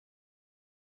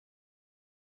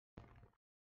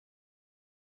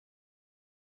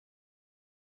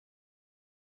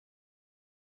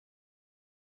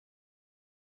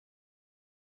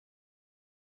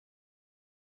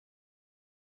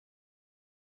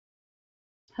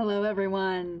Hello,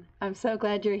 everyone. I'm so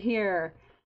glad you're here.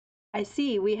 I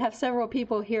see we have several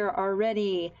people here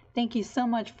already. Thank you so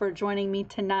much for joining me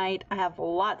tonight. I have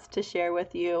lots to share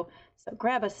with you. So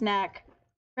grab a snack,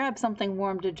 grab something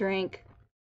warm to drink,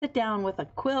 sit down with a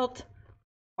quilt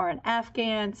or an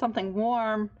Afghan, something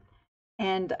warm,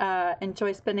 and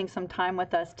enjoy spending some time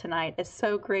with us tonight. It's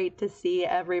so great to see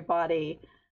everybody.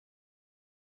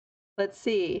 Let's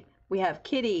see. We have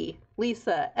Kitty,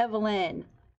 Lisa, Evelyn,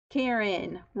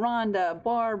 Karen, Rhonda,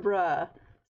 Barbara,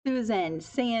 Susan,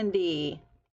 Sandy,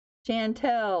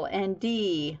 Chantel, and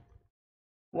Dee.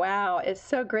 Wow, it's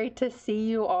so great to see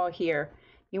you all here.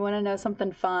 You want to know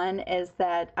something fun is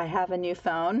that I have a new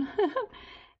phone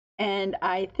and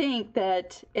I think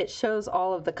that it shows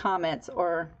all of the comments,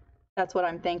 or that's what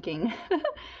I'm thinking.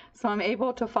 So I'm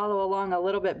able to follow along a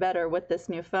little bit better with this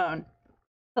new phone.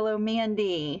 Hello,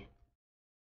 Mandy.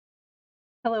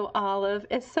 Hello, Olive.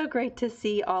 It's so great to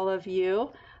see all of you.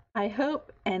 I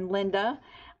hope, and Linda,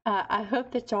 I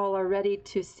hope that y'all are ready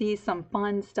to see some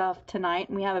fun stuff tonight.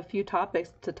 We have a few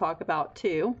topics to talk about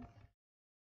too.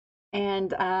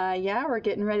 And yeah, we're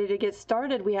getting ready to get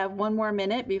started. We have one more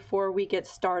minute before we get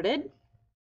started.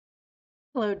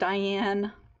 Hello,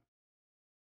 Diane.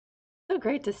 So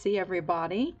great to see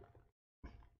everybody.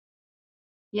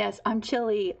 Yes, I'm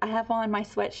chilly. I have on my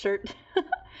sweatshirt.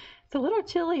 It's a little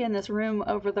chilly in this room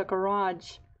over the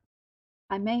garage.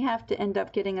 I may have to end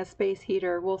up getting a space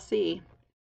heater. We'll see.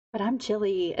 But I'm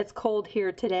chilly. It's cold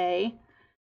here today.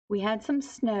 We had some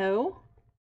snow.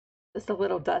 Just a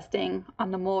little dusting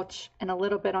on the mulch and a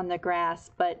little bit on the grass,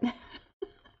 but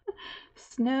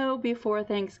snow before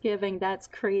Thanksgiving, that's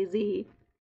crazy.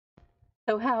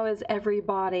 So how is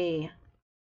everybody?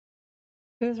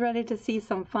 Who's ready to see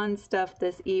some fun stuff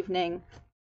this evening?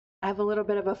 I have a little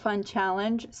bit of a fun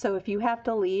challenge, so if you have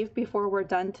to leave before we're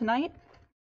done tonight,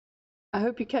 I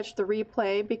hope you catch the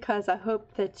replay because I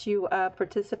hope that you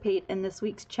participate in this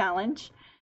week's challenge.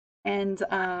 And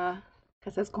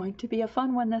because it's going to be a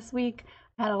fun one this week.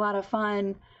 I had a lot of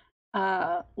fun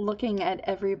looking at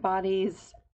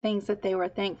everybody's things that they were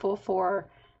thankful for.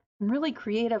 Really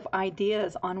creative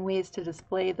ideas on ways to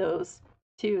display those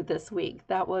too this week.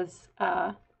 That was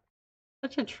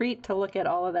such a treat to look at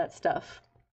all of that stuff.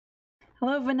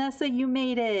 Hello, Vanessa, you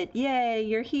made it. Yay,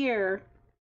 you're here.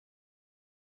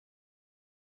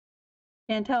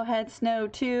 Chantel had snow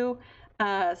too.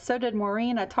 So did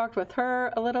Maureen. I talked with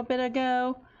her a little bit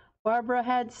ago. Barbara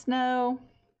had snow.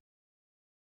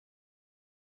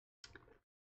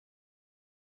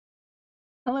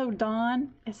 Hello,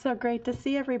 Dawn. It's so great to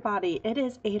see everybody. It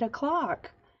is 8 o'clock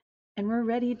and we're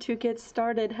ready to get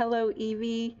started. Hello,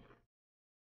 Evie.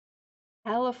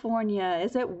 California,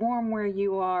 is it warm where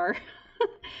you are?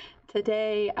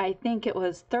 Today, I think it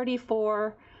was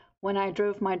 34 when I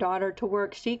drove my daughter to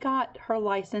work. She got her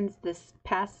license this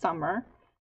past summer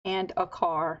and a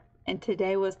car, and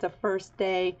today was the first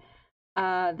day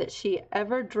that she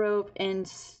ever drove in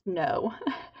snow.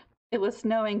 It was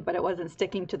snowing, but it wasn't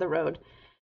sticking to the road.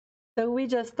 So we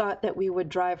just thought that we would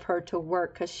drive her to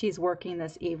work because she's working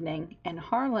this evening, and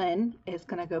Harlan is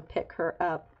going to go pick her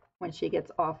up when she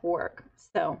gets off work.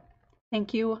 So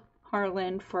thank you,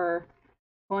 Harlan, for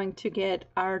going to get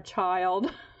our child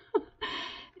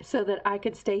so that I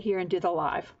could stay here and do the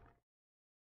live.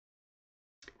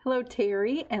 Hello,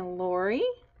 Terry and Lori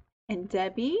and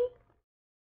Debbie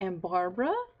and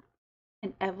Barbara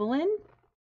and Evelyn.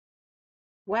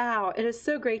 Wow, it is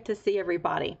so great to see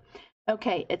everybody.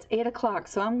 Okay, it's 8 o'clock,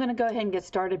 so I'm going to go ahead and get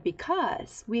started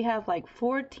because we have like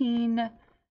 14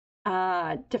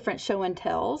 different show and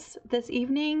tells this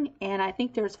evening, and I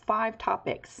think there's 5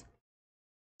 topics.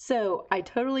 So I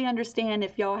totally understand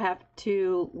if y'all have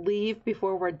to leave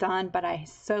before we're done, but I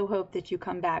so hope that you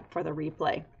come back for the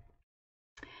replay.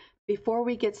 Before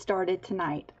we get started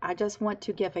tonight, I just want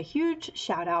to give a huge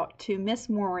shout out to Miss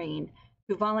Maureen,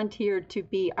 who volunteered to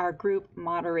be our group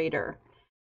moderator.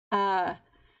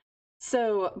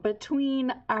 So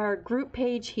between our group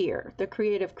page here, the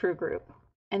Creative Crew Group,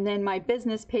 and then my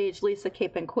business page, Lisa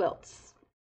Cape and Quilts,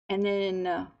 and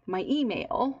then my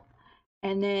email,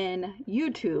 and then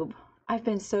YouTube, I've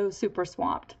been so super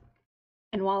swamped.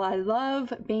 And while I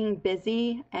love being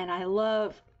busy and I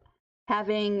love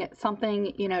having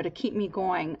something, you know, to keep me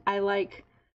going, I like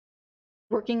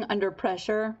working under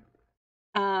pressure.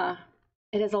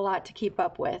 It is a lot to keep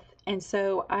up with. And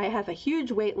so I have a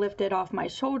huge weight lifted off my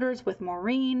shoulders with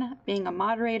Maureen being a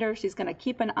moderator. She's going to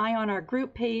keep an eye on our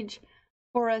group page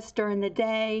for us during the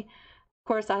day. Of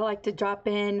course, I like to drop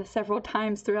in several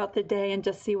times throughout the day and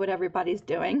just see what everybody's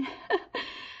doing.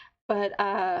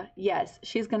 But yes,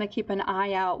 she's going to keep an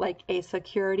eye out, like a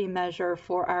security measure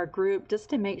for our group, just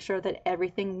to make sure that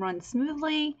everything runs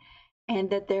smoothly and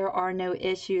that there are no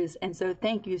issues. And so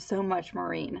thank you so much,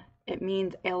 Maureen. It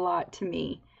means a lot to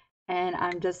me. And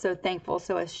I'm just so thankful.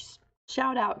 So a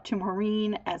shout out to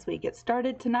Maureen as we get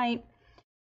started tonight.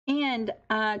 And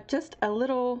just a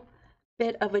little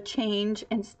bit of a change.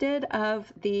 Instead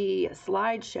of the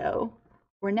slideshow,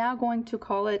 we're now going to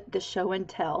call it the show and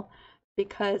tell,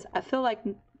 because I feel like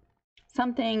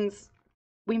some things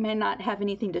we may not have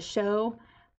anything to show,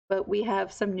 but we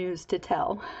have some news to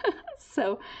tell.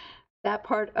 So that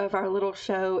part of our little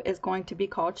show is going to be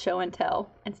called show and tell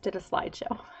instead of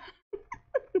slideshow.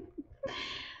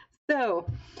 So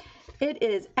it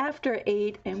is after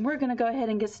 8, and we're going to go ahead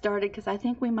and get started because I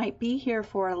think we might be here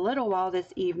for a little while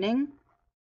this evening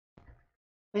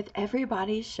with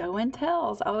everybody's show and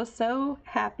tells. I was so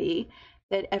happy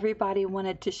that everybody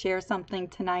wanted to share something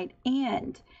tonight.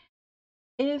 And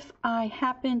if I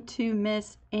happen to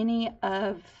miss any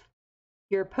of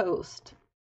your post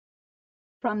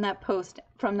from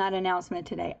that announcement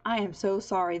today, I am so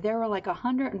sorry. There were like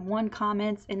 101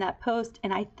 comments in that post,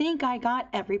 and I think I got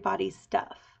everybody's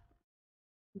stuff.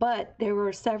 But there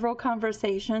were several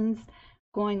conversations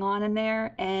going on in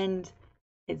there, and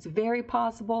it's very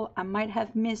possible I might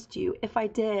have missed you. If I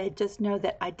did, just know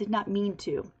that I did not mean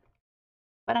to.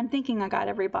 But I'm thinking I got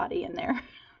everybody in there.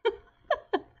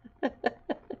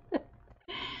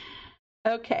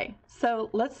 Okay, so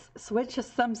let's switch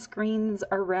some screens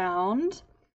around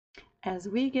as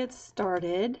we get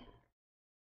started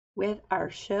with our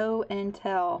show and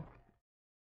tell.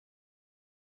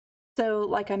 So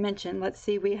like I mentioned, let's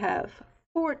see, we have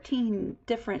 14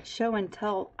 different show and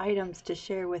tell items to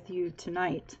share with you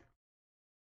tonight.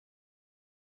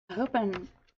 I hope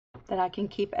that I can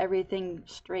keep everything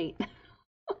straight.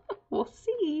 We'll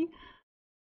see.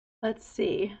 Let's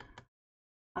see.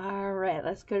 All right,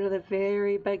 let's go to the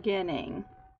very beginning.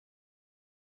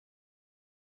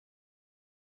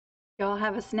 Y'all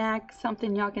have a snack,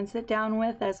 something y'all can sit down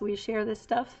with as we share this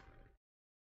stuff?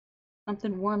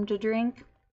 Something warm to drink?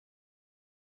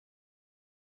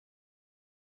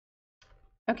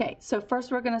 Okay, so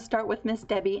first we're going to start with Miss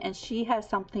Debbie, and she has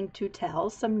something to tell,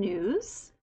 some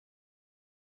news.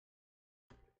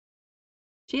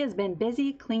 She has been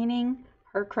busy cleaning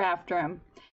her craft room.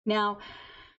 Now,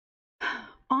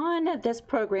 on this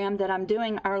program that I'm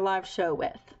doing our live show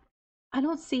with, I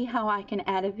don't see how I can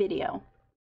add a video.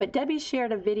 But Debbie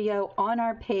shared a video on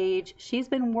our page. She's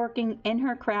been working in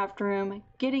her craft room,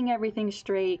 getting everything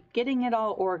straight, getting it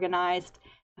all organized.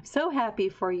 I'm so happy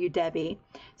for you, Debbie.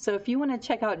 So if you want to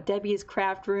check out Debbie's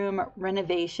craft room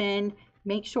renovation,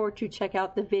 make sure to check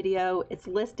out the video. It's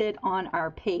listed on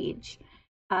our page.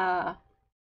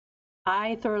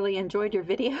 I thoroughly enjoyed your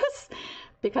videos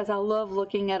because I love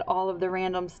looking at all of the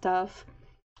random stuff.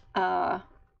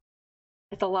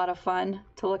 It's a lot of fun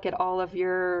to look at all of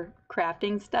your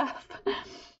crafting stuff.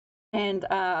 And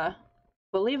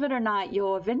believe it or not,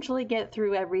 you'll eventually get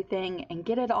through everything and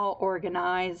get it all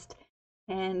organized.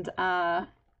 And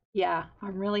yeah,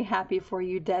 I'm really happy for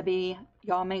you, Debbie.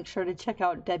 Y'all make sure to check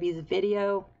out Debbie's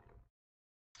video.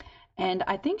 And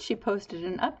I think she posted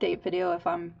an update video, if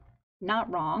I'm not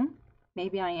wrong.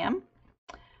 Maybe I am.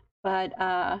 But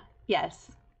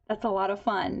yes, that's a lot of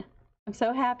fun. I'm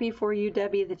so happy for you,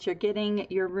 Debbie, that you're getting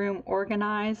your room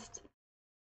organized.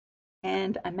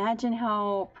 And imagine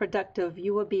how productive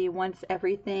you will be once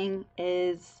everything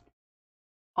is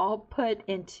all put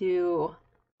into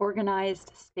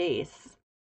organized space.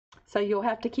 So you'll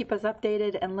have to keep us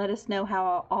updated and let us know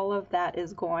how all of that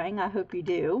is going. I hope you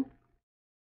do.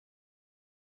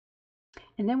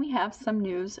 And then we have some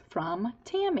news from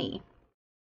Tammy.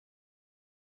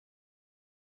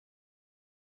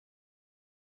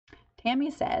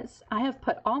 Tammy says, I have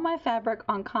put all my fabric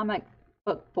on comic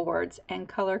book boards and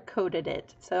color coded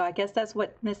it. So I guess that's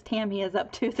what Miss Tammy is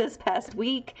up to this past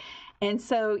week. And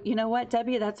so, you know what,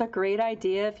 Debbie, that's a great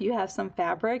idea. If you have some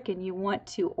fabric and you want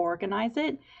to organize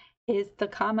it, is the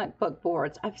comic book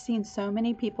boards. I've seen so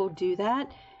many people do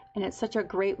that, and it's such a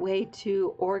great way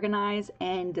to organize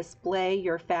and display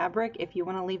your fabric if you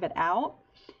want to leave it out.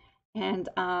 And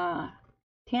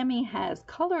Tammy has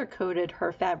color coded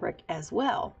her fabric as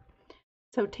well.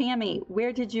 So Tammy,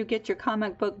 where did you get your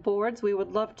comic book boards? We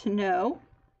would love to know.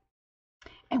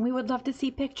 And we would love to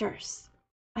see pictures.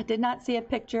 I did not see a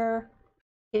picture.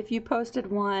 If you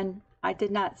posted one, I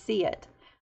did not see it.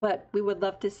 But we would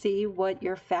love to see what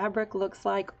your fabric looks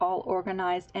like, all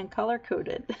organized and color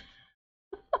coded.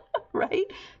 Right?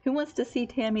 Who wants to see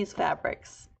Tammy's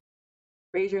fabrics?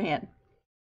 Raise your hand.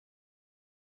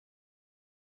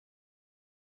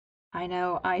 I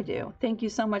know I do. Thank you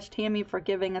so much, Tammy, for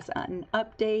giving us an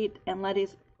update and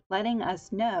letting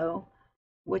us know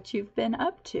what you've been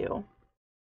up to.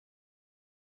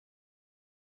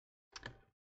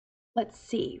 Let's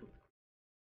see.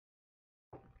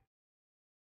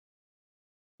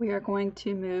 We are going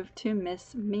to move to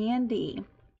Miss Mandy.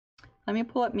 Let me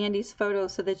pull up Mandy's photo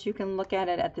so that you can look at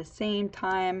it at the same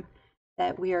time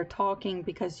that we are talking,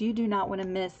 because you do not want to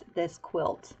miss this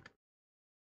quilt.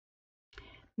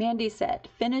 Mandy said,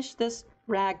 "Finish this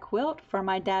rag quilt for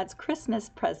my dad's Christmas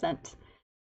present.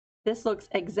 This looks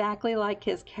exactly like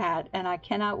his cat, and I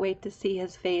cannot wait to see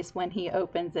his face when he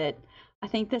opens it. I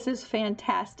think this is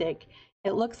fantastic.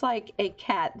 It looks like a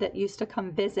cat that used to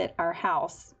come visit our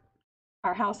house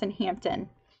in Hampton.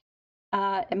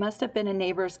 It must have been a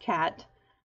neighbor's cat,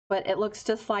 but it looks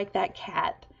just like that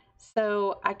cat.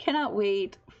 So I cannot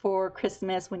wait for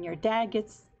Christmas when your dad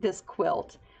gets this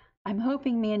quilt. I'm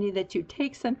hoping, Mandy, that you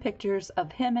take some pictures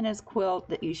of him and his quilt,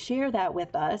 that you share that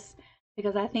with us,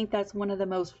 because I think that's one of the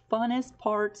most funnest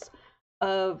parts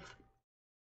of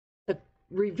the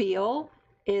reveal,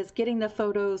 is getting the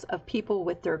photos of people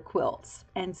with their quilts.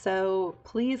 And so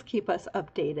please keep us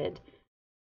updated.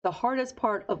 The hardest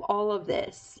part of all of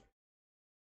this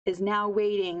is now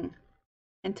waiting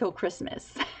until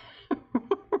Christmas.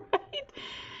 Right?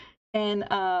 And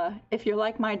if you're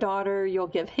like my daughter, you'll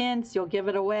give hints, you'll give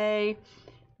it away,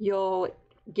 you'll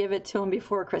give it to them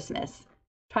before Christmas.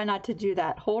 Try not to do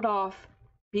that. Hold off,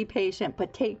 be patient,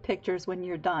 but take pictures when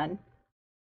you're done.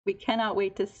 We cannot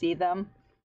wait to see them.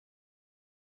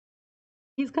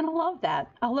 He's gonna love that.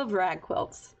 I love rag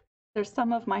quilts. They're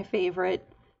some of my favorite.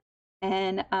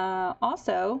 And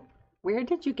also, where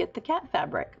did you get the cat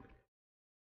fabric?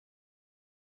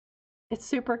 It's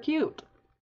super cute.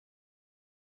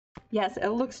 Yes, it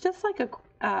looks just like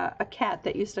a cat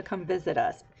that used to come visit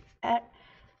us.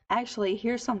 Actually,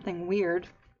 here's something weird.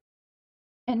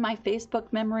 In my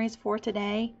Facebook memories for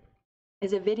today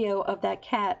is a video of that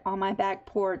cat on my back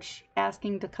porch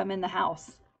asking to come in the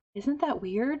house. Isn't that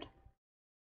weird?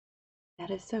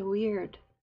 That is so weird.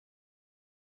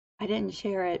 I didn't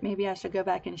share it. Maybe I should go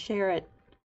back and share it.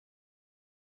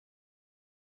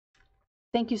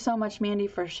 Thank you so much, Mandy,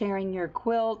 for sharing your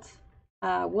quilt.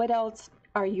 What else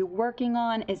are you working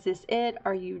on? Is this it?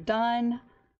 Are you done?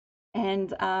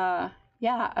 And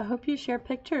yeah, I hope you share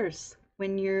pictures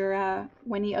when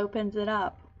he opens it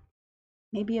up.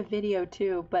 Maybe a video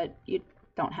too, but you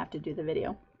don't have to do the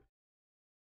video.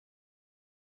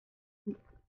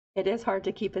 It is hard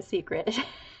to keep a secret.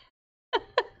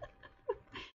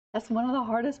 That's one of the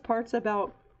hardest parts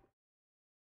about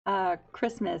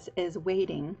Christmas, is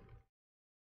waiting.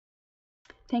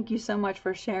 Thank you so much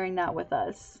for sharing that with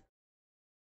us.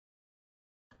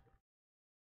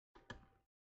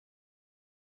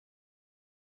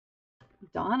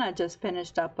 Donna just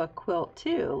finished up a quilt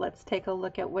too. Let's take a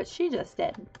look at what she just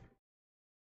did.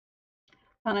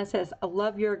 Donna says, "I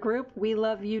love your group." We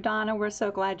love you, Donna. We're so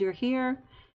glad you're here.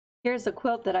 Here's a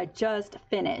quilt that I just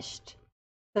finished.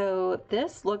 So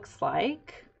this looks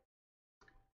like,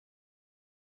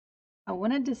 I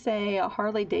wanted to say a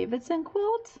Harley Davidson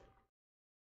quilt.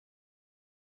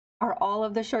 Are all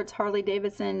of the shirts Harley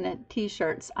Davidson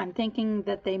t-shirts? I'm thinking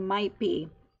that they might be.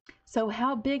 So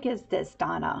how big is this,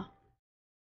 Donna?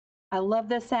 I love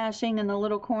the sashing and the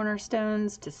little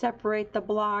cornerstones to separate the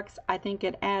blocks. I think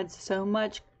it adds so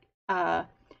much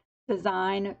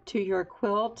design to your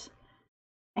quilt.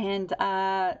 And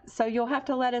so you'll have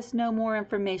to let us know more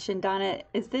information, Donna.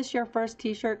 Is this your first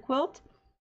t-shirt quilt?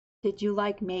 Did you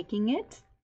like making it?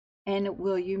 And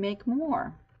will you make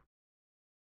more?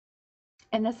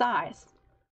 And the size.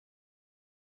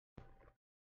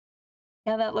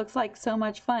 Yeah, that looks like so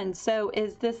much fun. So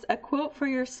is this a quilt for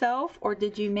yourself, or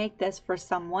did you make this for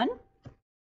someone?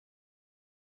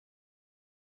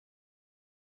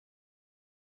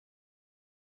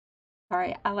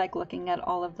 Sorry, I like looking at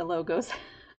all of the logos.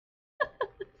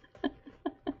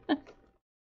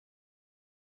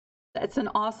 That's an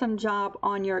awesome job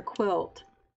on your quilt.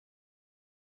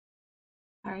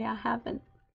 Sorry, I have an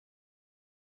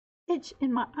itch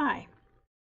in my eye.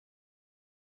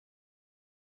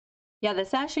 Yeah, the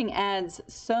sashing adds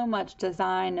so much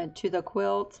design to the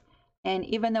quilt, and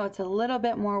even though it's a little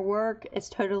bit more work, it's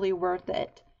totally worth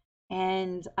it.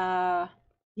 And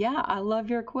yeah, I love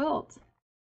your quilt.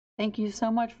 Thank you so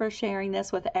much for sharing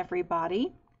this with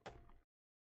everybody.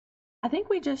 I think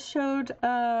we just showed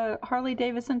a Harley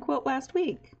Davidson quilt last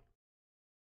week.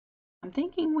 I'm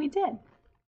thinking we did.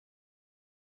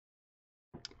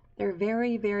 They're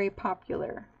very, very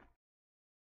popular.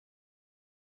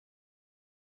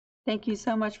 Thank you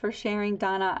so much for sharing,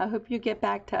 Donna. I hope you get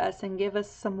back to us and give us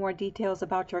some more details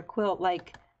about your quilt,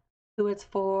 like who it's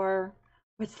for,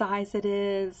 what size it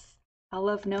is. I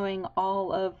love knowing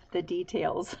all of the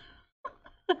details.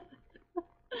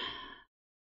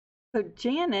 So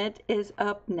Janet is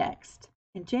up next,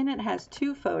 and Janet has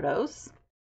two photos.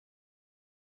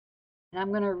 And I'm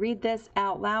going to read this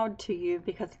out loud to you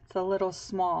because it's a little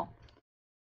small.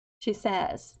 She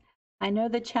says, I know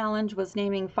the challenge was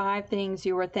naming 5 things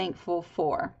you were thankful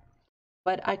for,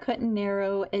 but I couldn't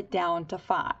narrow it down to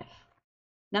 5.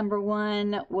 Number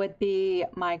 1 would be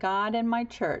my God and my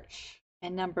church,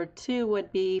 and number 2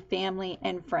 would be family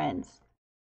and friends.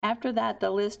 After that, the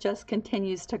list just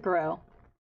continues to grow.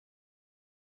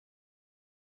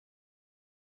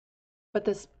 But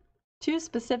the 2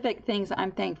 specific things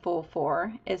I'm thankful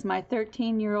for is my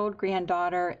 13-year-old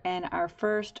granddaughter and our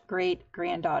first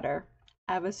great-granddaughter.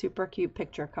 I have a super cute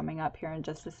picture coming up here in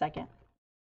just a second.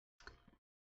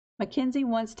 Mackenzie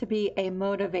wants to be a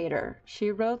motivator.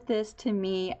 She wrote this to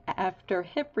me after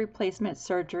hip replacement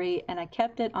surgery, and I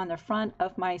kept it on the front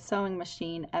of my sewing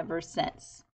machine ever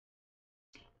since.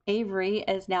 Avery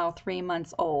is now 3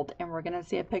 months old, and we're going to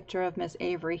see a picture of Miss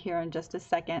Avery here in just a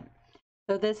second.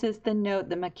 So this is the note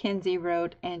that Mackenzie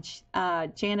wrote, and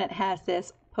Janet has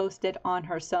this posted on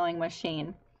her sewing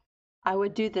machine. I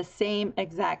would do the same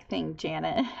exact thing,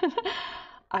 Janet.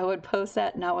 I would post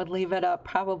that and I would leave it up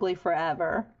probably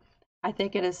forever. I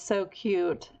think it is so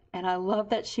cute, and I love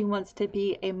that she wants to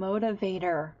be a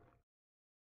motivator.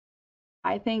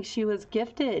 I think she was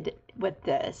gifted with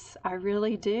this. I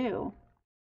really do.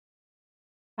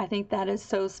 I think that is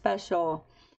so special.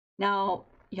 Now,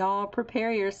 y'all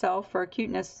prepare yourself for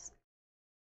cuteness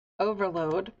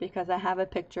overload because I have a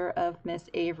picture of Miss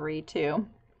Avery too.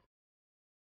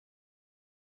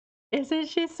 Isn't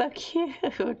she so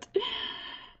cute?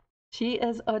 She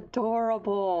is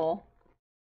adorable.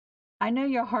 I know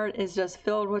your heart is just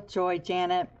filled with joy,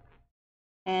 Janet.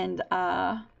 And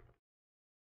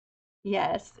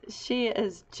yes, she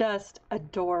is just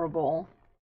adorable.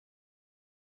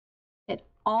 It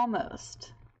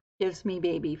almost gives me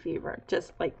baby fever,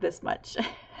 just like this much.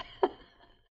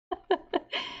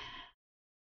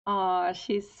 Aw,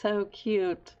 she's so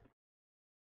cute.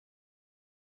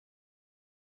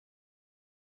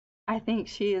 I think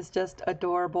she is just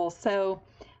adorable. So,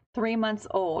 3 months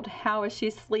old. How is she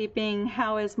sleeping?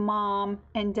 How is mom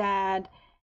and dad?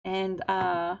 And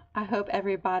I hope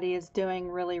everybody is doing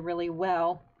really, really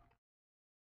well.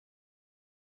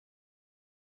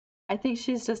 I think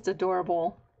she's just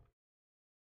adorable.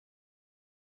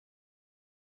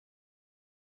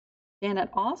 Janet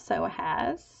also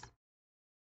has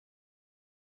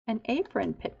an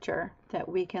apron picture that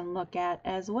we can look at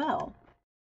as well.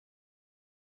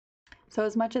 So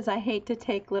as much as I hate to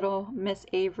take little Miss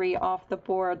Avery off the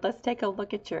board, let's take a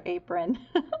look at your apron.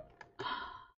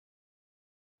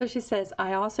 So she says,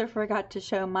 I also forgot to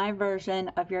show my version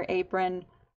of your apron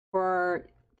for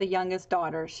the youngest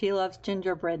daughter. She loves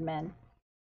gingerbread men.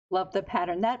 Love the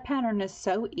pattern. That pattern is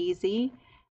so easy,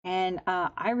 and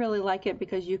I really like it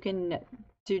because you can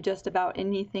do just about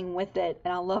anything with it,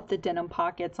 and I love the denim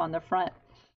pockets on the front.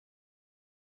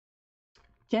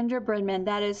 Gingerbread men,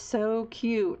 that is so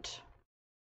cute.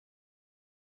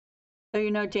 So, you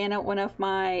know, Janet, one of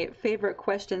my favorite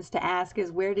questions to ask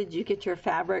is, where did you get your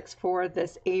fabrics for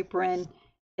this apron?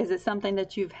 Is it something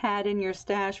that you've had in your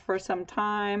stash for some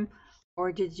time,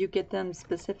 or did you get them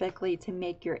specifically to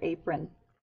make your apron?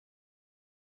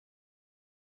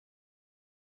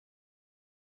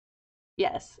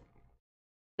 Yes,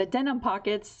 the denim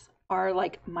pockets are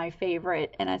like my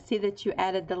favorite, and I see that you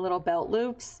added the little belt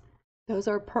loops. Those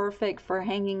are perfect for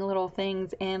hanging little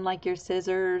things in, like your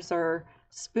scissors or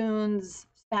spoons,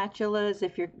 spatulas,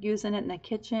 if you're using it in the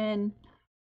kitchen.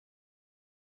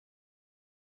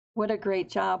 What a great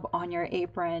job on your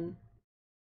apron.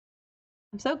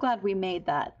 I'm so glad we made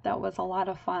that. That was a lot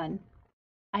of fun.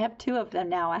 I have 2 of them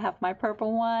now. I have my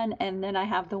purple one, and then I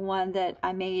have the one that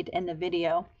I made in the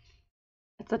video.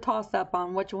 It's a toss-up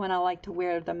on which one I like to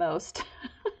wear the most.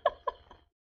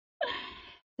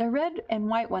 The red and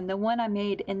white one, the one I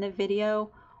made in the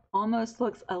video, almost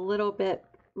looks a little bit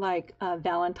like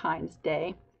Valentine's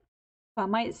Day. So I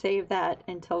might save that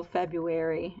until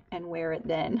February and wear it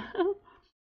then.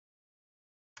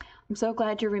 I'm so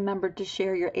glad you remembered to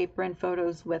share your apron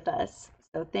photos with us.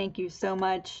 So thank you so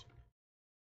much.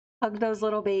 Hug those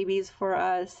little babies for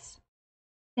us.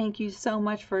 Thank you so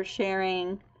much for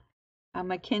sharing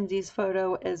Mackenzie's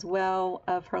photo as well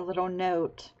of her little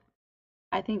note.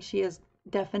 I think she is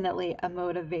definitely a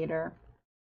motivator.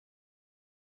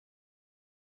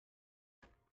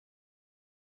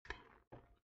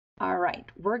 All right,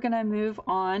 we're going to move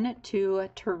on to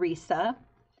Teresa.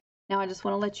 Now, I just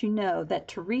want to let you know that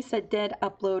Teresa did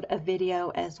upload a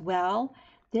video as well.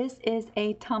 This is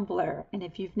a tumbler, and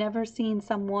if you've never seen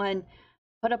someone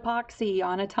put epoxy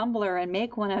on a tumbler and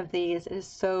make one of these, it is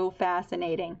so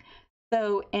fascinating.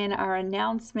 So in our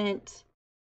announcement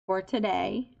for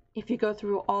today, if you go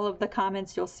through all of the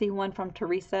comments, you'll see one from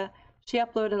Teresa. She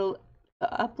uploaded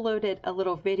a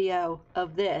little video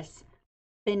of this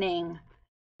spinning,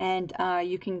 and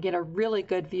you can get a really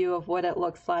good view of what it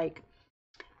looks like.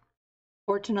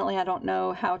 Fortunately, I don't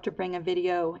know how to bring a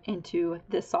video into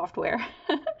this software.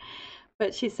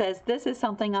 But she says, this is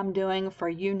something I'm doing for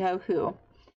you know who.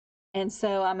 And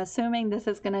so I'm assuming this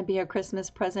is going to be a Christmas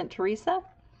present, Teresa.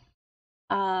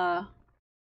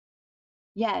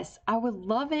 Yes, I would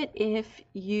love it if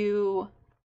you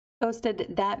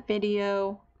posted that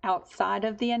video outside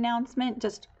of the announcement,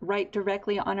 just right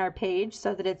directly on our page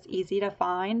so that it's easy to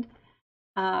find.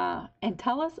 And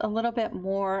tell us a little bit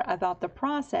more about the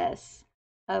process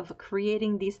of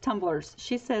creating these tumblers.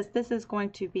 She says this is going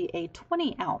to be a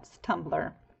 20-ounce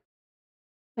tumbler.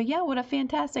 But yeah, what a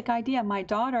fantastic idea. My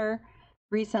daughter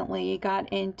recently got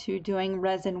into doing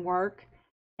resin work,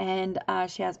 and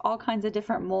she has all kinds of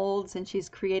different molds, and she's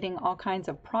creating all kinds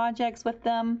of projects with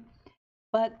them.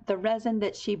 But the resin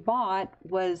that she bought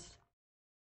was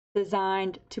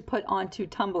designed to put onto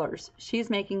tumblers. She's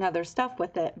making other stuff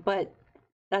with it, but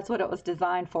that's what it was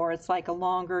designed for. It's like a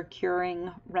longer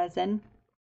curing resin.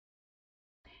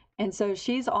 And so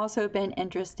she's also been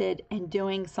interested in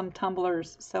doing some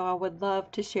tumblers, so I would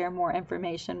love to share more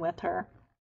information with her.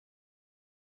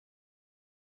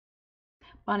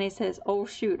 Bonnie says, oh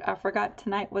shoot, I forgot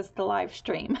tonight was the live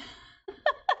stream.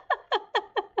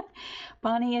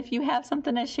 Bonnie, if you have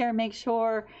something to share, make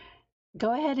sure,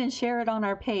 go ahead and share it on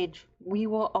our page. We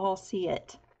will all see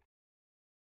it.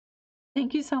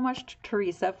 Thank you so much,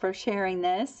 Teresa, for sharing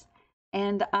this.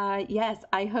 And yes,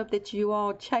 I hope that you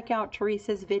all check out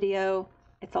Teresa's video.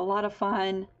 It's a lot of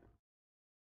fun.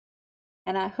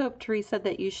 And I hope, Teresa,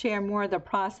 that you share more of the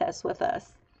process with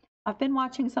us. I've been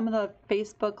watching some of the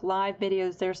Facebook Live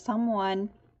videos. There's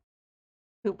someone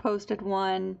who posted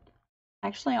one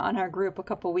actually on our group a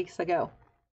couple weeks ago.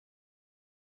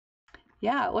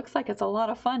 Yeah, it looks like it's a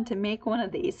lot of fun to make one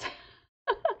of these.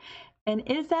 And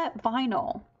is that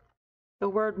vinyl? The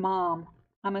word mom.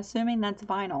 I'm assuming that's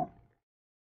vinyl.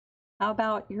 How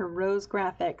about your rose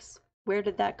graphics? Where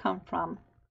did that come from?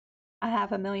 I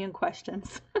have a million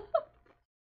questions.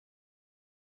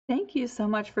 Thank you so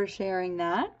much for sharing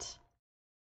that.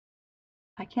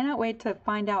 I cannot wait to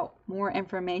find out more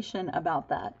information about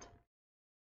that.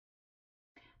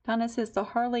 Donna says the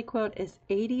Harley quilt is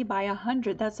 80 by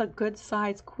 100. That's a good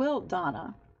size quilt,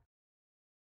 Donna.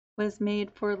 Was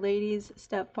made for lady's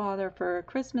stepfather for a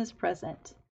Christmas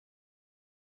present.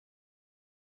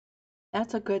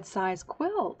 That's a good size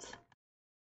quilt.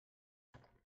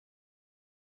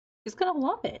 She's gonna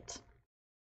love it.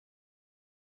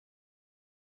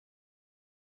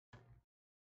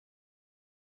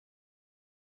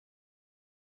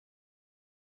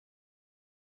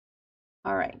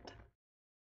 All right.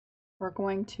 We're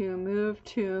going to move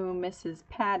to Mrs.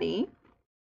 Patty,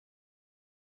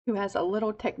 who has a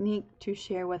little technique to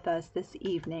share with us this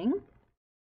evening.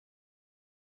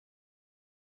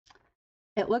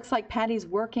 It looks like Patty's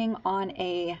working on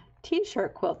a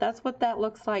t-shirt quilt. That's what that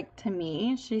looks like to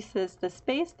me. She says the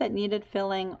space that needed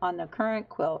filling on the current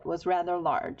quilt was rather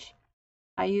large.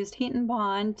 I used heat and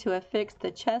bond to affix the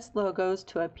chest logos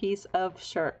to a piece of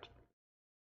shirt.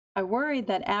 I worried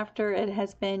that after it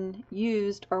has been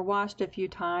used or washed a few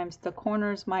times, the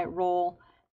corners might roll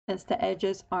since the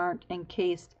edges aren't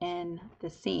encased in the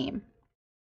seam.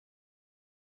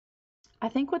 I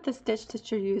think with the stitch that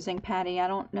you're using, Patty, I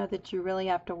don't know that you really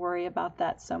have to worry about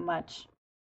that so much.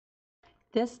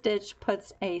 This stitch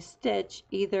puts a stitch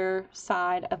either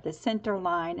side of the center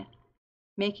line,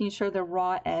 making sure the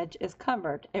raw edge is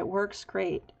covered. It works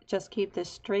great. Just keep the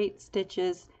straight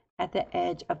stitches at the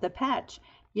edge of the patch.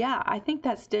 Yeah, I think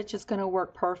that stitch is going to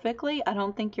work perfectly. I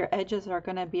don't think your edges are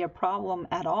going to be a problem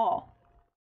at all.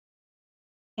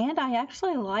 And I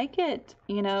actually like it,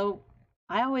 you know,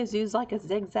 I always use like a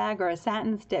zigzag or a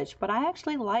satin stitch, but I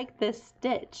actually like this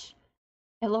stitch.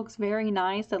 It looks very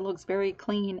nice. It looks very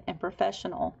clean and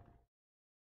professional.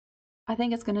 I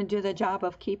think it's going to do the job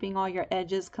of keeping all your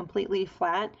edges completely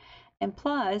flat. And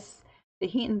plus, the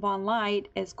Heat and Bond Light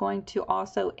is going to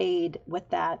also aid with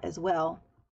that as well.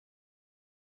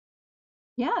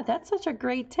 Yeah, that's such a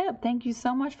great tip. Thank you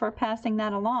so much for passing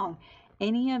that along.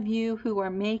 Any of you who are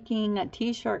making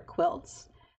t-shirt quilts,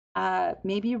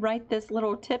 maybe write this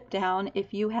little tip down.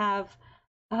 If you have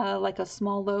like a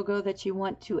small logo that you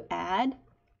want to add,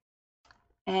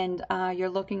 and you're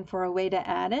looking for a way to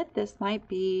add it, this might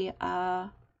be a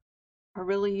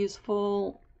really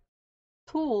useful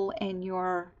tool in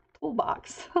your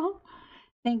toolbox.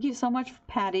 Thank you so much,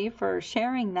 Patty, for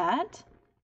sharing that.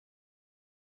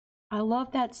 I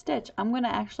love that stitch. I'm going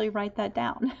to actually write that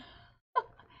down.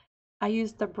 I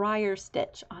used the briar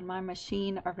stitch on my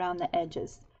machine around the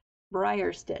edges.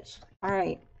 Briar stitch. All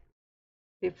right.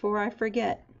 Before I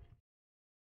forget,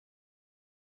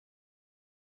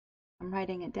 I'm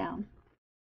writing it down.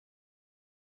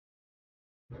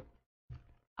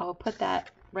 I will put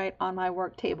that right on my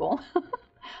work table.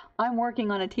 I'm working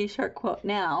on a t-shirt quilt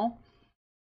now.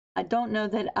 I don't know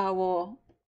that I will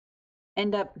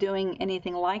end up doing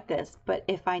anything like this, but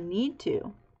if I need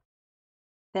to,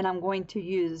 then I'm going to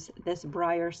use this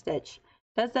briar stitch.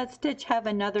 Does that stitch have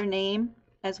another name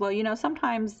as well? You know,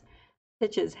 sometimes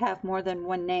stitches have more than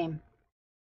one name.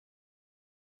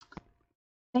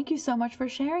 Thank you so much for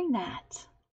sharing that.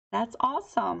 That's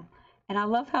awesome. And I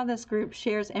love how this group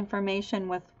shares information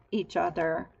with each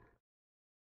other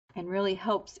and really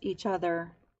helps each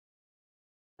other.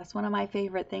 That's one of my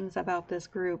favorite things about this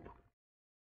group.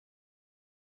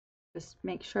 Just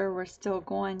make sure we're still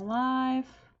going live.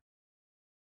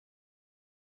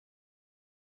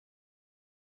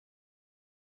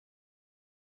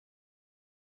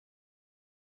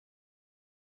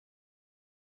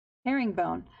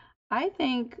 Herringbone. I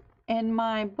think in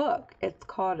my book it's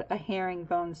called a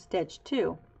herringbone stitch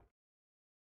too.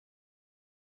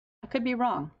 I could be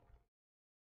wrong.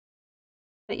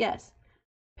 But yes,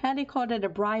 Patty called it a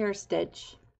briar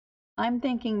stitch. I'm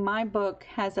thinking my book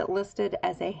has it listed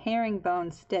as a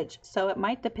herringbone stitch, so it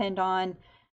might depend on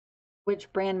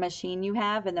which brand machine you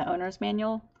have in the owner's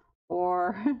manual,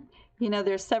 or you know,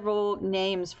 there's several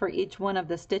names for each one of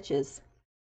the stitches.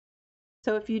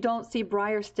 So if you don't see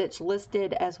briar stitch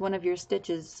listed as one of your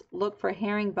stitches, look for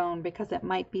herringbone because it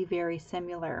might be very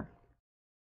similar.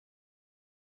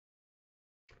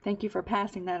 Thank you for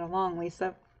passing that along,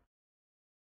 Lisa.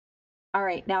 All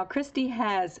right, now Christy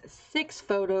has 6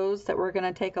 photos that we're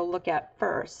going to take a look at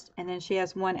first, and then she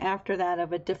has one after that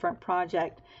of a different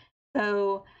project.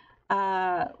 So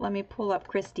let me pull up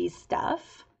Christy's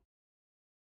stuff.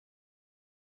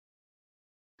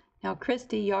 Now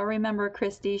Christy, y'all remember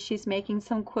Christy, she's making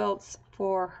some quilts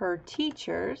for her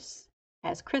teachers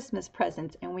as Christmas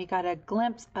presents, and we got a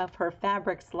glimpse of her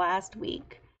fabrics last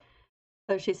week.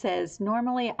 So she says,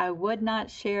 normally I would not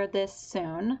share this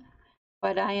soon,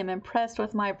 but I am impressed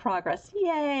with my progress.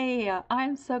 Yay!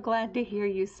 I'm so glad to hear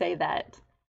you say that.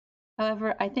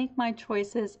 However, I think my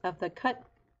choices of the cut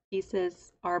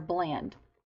pieces are bland.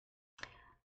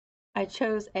 I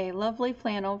chose a lovely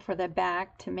flannel for the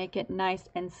back to make it nice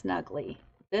and snuggly.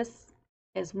 This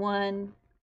one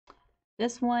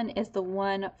is the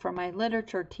one for my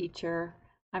literature teacher.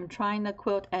 I'm trying the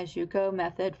quilt as you go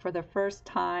method for the first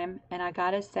time, and I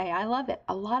gotta say, I love it.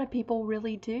 A lot of people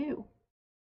really do.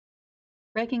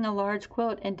 Breaking a large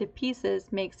quilt into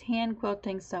pieces makes hand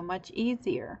quilting so much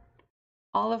easier.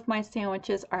 All of my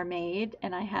sandwiches are made,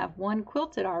 and I have one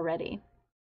quilted already.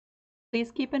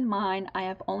 Please keep in mind I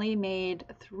have only made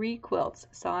 3 quilts,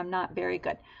 so I'm not very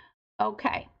good.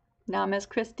 Okay, now Miss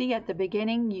Christy, at the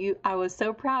beginning, I was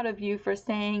so proud of you for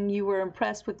saying you were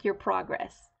impressed with your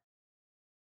progress.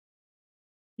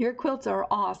 Your quilts are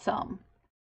awesome,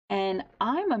 and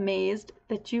I'm amazed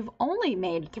that you've only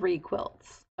made 3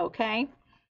 quilts, okay?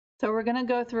 So we're gonna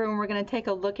go through and we're gonna take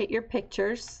a look at your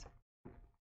pictures.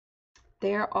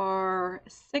 There are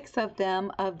 6 of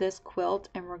them of this quilt,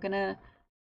 and we're gonna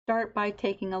start by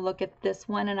taking a look at this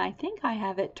one, and I think I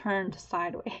have it turned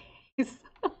sideways.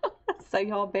 So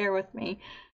y'all bear with me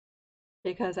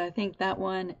because I think that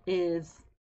one is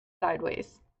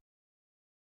sideways.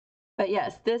 But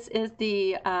yes, this is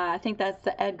the I think that's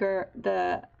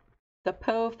the the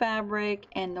Poe fabric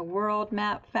and the world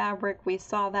map fabric. We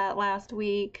saw that last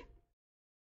week.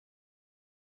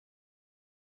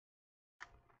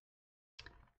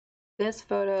 This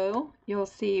photo, you'll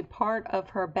see part of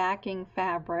her backing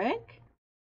fabric.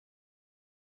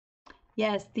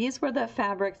 Yes, these were the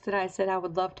fabrics that I said I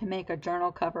would love to make a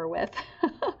journal cover with.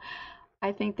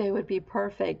 I think they would be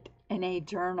perfect in a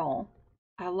journal.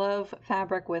 I love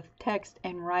fabric with text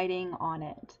and writing on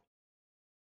it.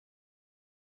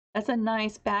 That's a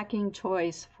nice backing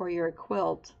choice for your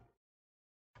quilt.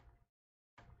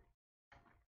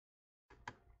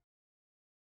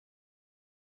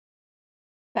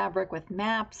 Fabric with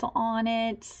maps on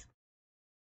it.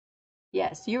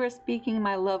 Yes, you are speaking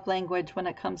my love language when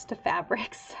it comes to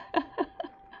fabrics.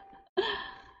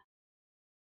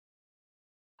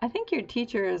 I think your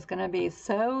teacher is going to be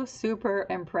so super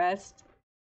impressed.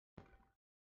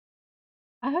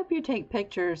 I hope you take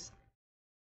pictures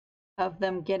of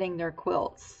them getting their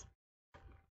quilts.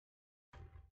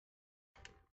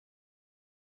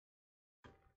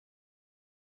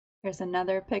 Here's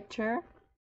another picture.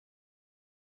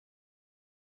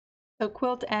 So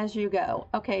quilt as you go.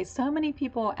 Okay, so many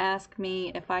people ask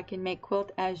me if I can make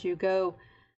quilt as you go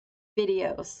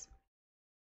videos.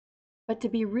 But to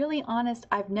be really honest,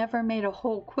 I've never made a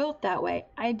whole quilt that way.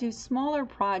 I do smaller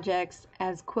projects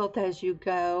as quilt as you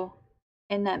go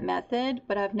in that method,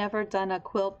 but I've never done a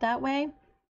quilt that way.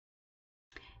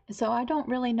 So I don't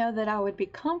really know that I would be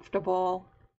comfortable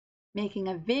making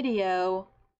a video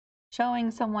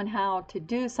showing someone how to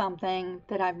do something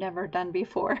that I've never done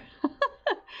before.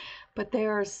 But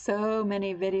there are so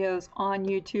many videos on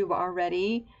YouTube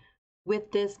already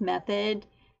with this method,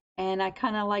 and I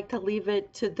kind of like to leave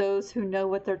it to those who know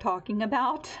what they're talking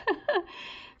about.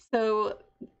 So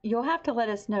you'll have to let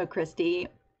us know, Christy.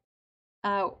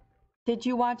 Did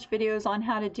you watch videos on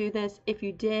how to do this? If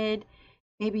you did,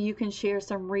 maybe you can share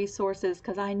some resources,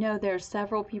 because I know there are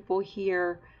several people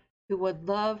here who would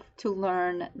love to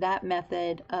learn that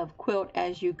method of quilt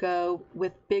as you go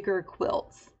with bigger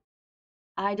quilts.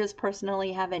 I just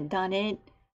personally haven't done it,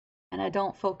 and I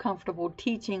don't feel comfortable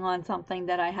teaching on something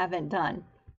that I haven't done.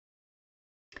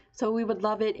 So we would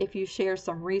love it if you share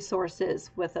some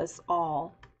resources with us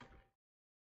all.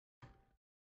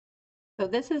 So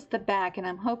this is the back, and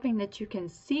I'm hoping that you can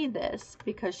see this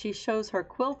because she shows her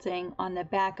quilting on the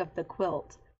back of the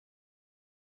quilt.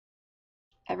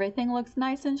 Everything looks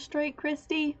nice and straight,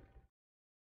 Christy.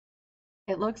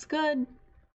 It looks good.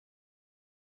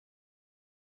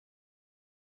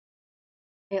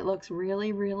 It looks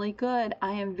really, really good.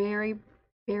 I am very,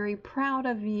 very proud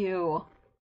of you.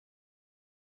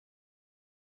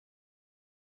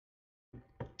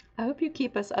 I hope you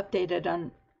keep us updated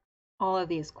on all of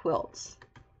these quilts.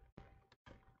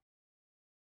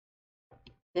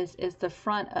 This is the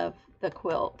front of the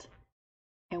quilt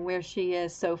and where she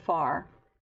is so far.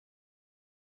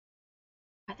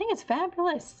 I think it's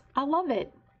fabulous. I love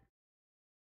it.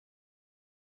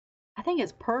 I think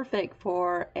it's perfect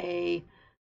for a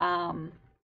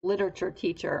literature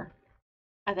teacher.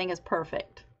 I think it's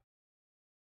perfect.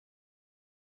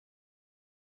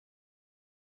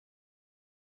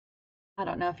 I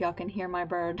don't know if y'all can hear my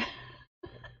bird.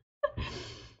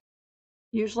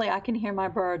 Usually I can hear my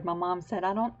bird. My mom said,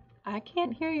 I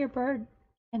can't hear your bird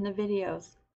in the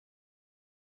videos.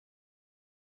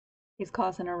 He's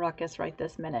causing a ruckus right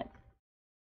this minute.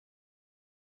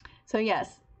 So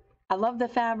yes, I love the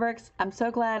fabrics. I'm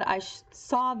so glad I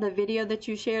saw the video that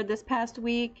you shared this past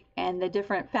week and the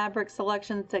different fabric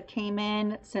selections that came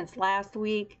in since last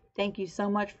week. Thank you so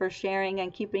much for sharing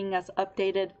and keeping us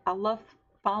updated. I love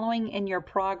following in your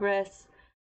progress.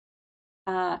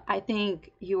 I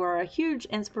think you are a huge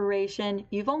inspiration.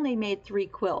 You've only made 3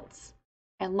 quilts,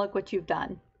 and look what you've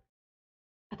done.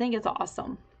 I think it's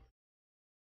awesome.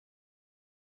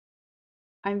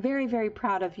 I'm very, very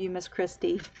proud of you, Miss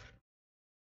Christy.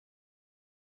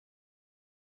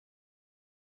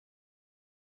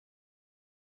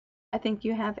 I think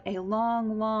you have a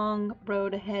long, long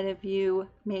road ahead of you,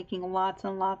 making lots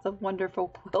and lots of wonderful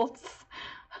quilts.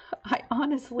 I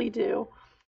honestly do.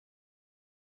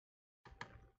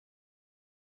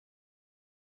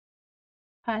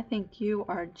 I think you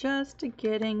are just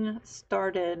getting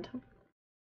started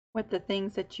with the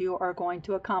things that you are going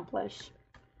to accomplish.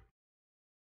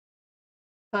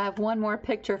 So I have one more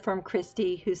picture from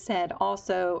Christy, who said,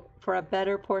 also, for a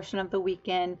better portion of the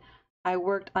weekend, I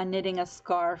worked on knitting a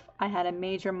scarf. I had a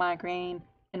major migraine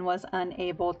and was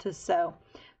unable to sew.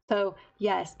 So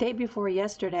yes, day before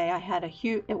yesterday, I had a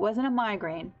huge, it wasn't a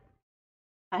migraine.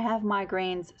 I have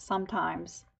migraines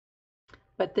sometimes,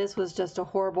 but this was just a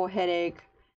horrible headache.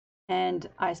 And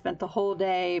I spent the whole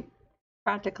day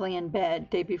practically in bed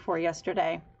day before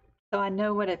yesterday. So I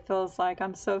know what it feels like.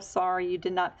 I'm so sorry you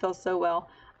did not feel so well.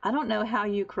 I don't know how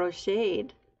you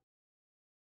crocheted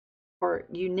or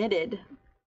you knitted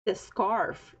this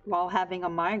scarf while having a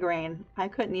migraine. I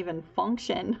couldn't even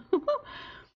function.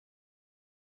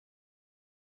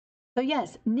 So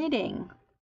yes, knitting.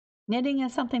 Knitting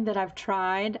is something that I've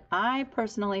tried. I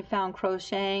personally found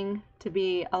crocheting to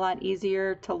be a lot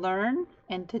easier to learn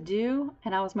and to do,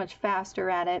 and I was much faster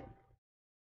at it.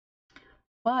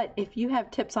 But if you have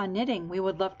tips on knitting, we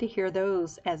would love to hear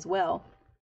those as well.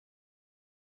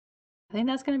 I think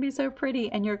that's going to be so pretty,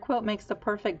 and your quilt makes the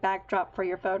perfect backdrop for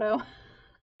your photo.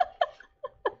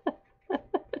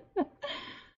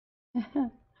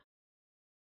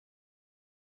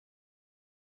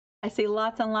 I see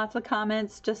lots and lots of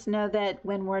comments. Just know that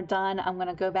when we're done, I'm going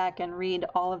to go back and read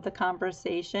all of the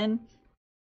conversation.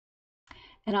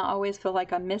 And I always feel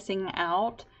like I'm missing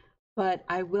out, but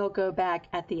I will go back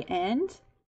at the end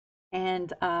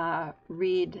and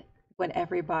read what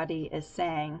everybody is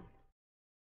saying.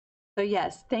 So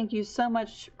yes, thank you so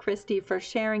much, Christy, for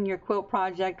sharing your quilt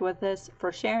project with us,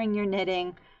 for sharing your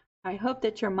knitting. I hope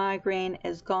that your migraine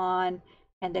is gone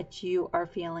and that you are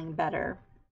feeling better.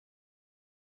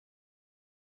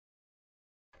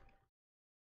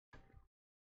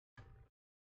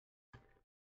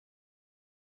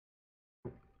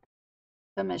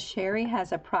 So Miss Sherry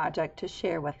has a project to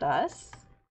share with us.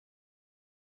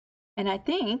 And I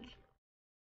think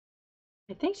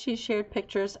she shared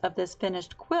pictures of this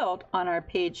finished quilt on our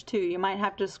page too. You might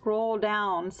have to scroll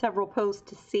down several posts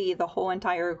to see the whole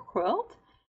entire quilt.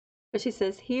 But she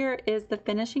says, here is the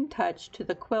finishing touch to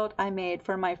the quilt I made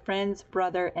for my friend's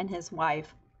brother and his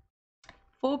wife.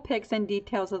 Full pics and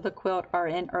details of the quilt are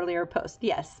in earlier posts.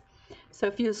 Yes. So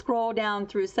if you scroll down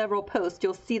through several posts,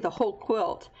 you'll see the whole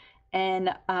quilt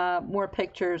and more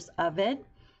pictures of it.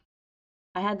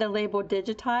 I had the label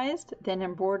digitized, then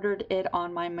embroidered it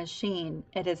on my machine.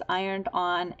 It is ironed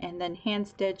on and then hand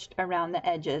stitched around the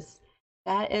edges.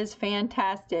 That is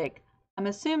fantastic. I'm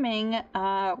assuming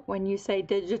when you say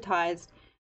digitized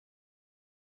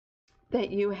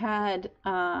that you had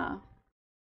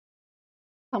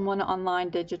someone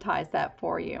online digitize that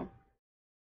for you.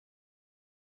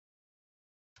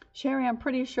 Sherry, I'm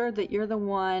pretty sure that you're the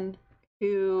one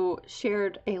who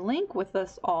shared a link with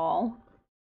us all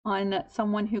on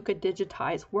someone who could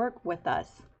digitize work with us.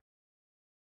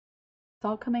 It's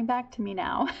all coming back to me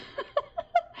now.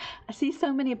 I see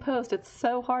so many posts. It's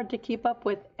so hard to keep up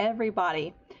with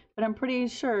everybody. But I'm pretty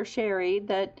sure, Sherry,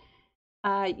 that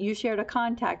you shared a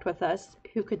contact with us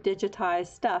who could digitize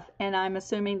stuff. And I'm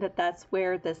assuming that that's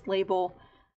where this label,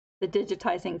 the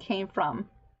digitizing, came from.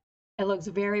 It looks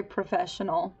very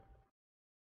professional.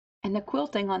 And the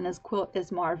quilting on this quilt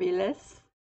is marvelous.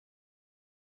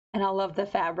 And I love the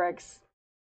fabrics.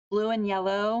 Blue and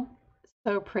yellow,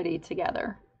 so pretty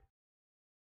together.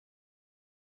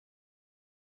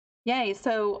 Yay,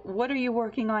 so what are you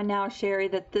working on now, Sherry,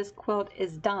 that this quilt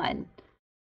is done?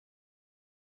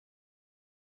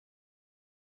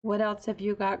 What else have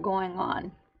you got going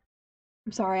on?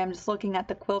 I'm sorry, I'm just looking at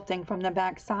the quilting from the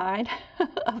back side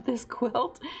of this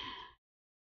quilt.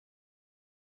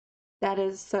 That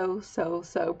is so, so,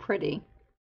 so pretty.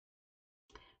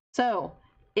 So,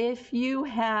 if you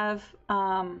have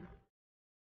a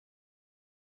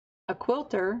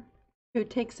quilter who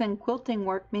takes in quilting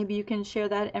work, maybe you can share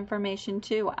that information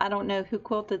too. I don't know who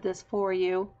quilted this for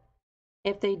you,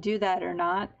 if they do that or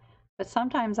not, but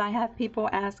sometimes I have people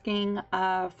asking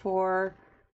for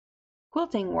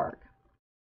quilting work.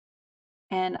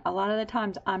 And a lot of the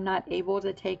times I'm not able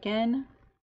to take in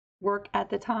work at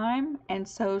the time, and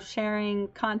so sharing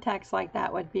contacts like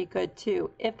that would be good too,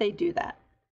 if they do that.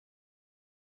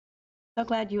 So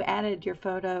glad you added your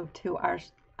photo to our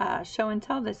show and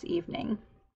tell this evening.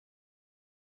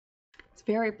 It's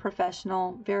very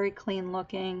professional, very clean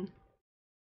looking.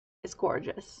 It's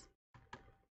gorgeous.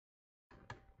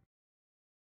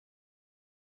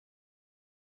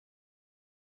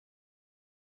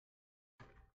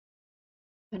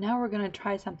 So now we're going to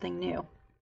try something new.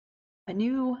 A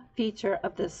new feature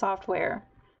of this software.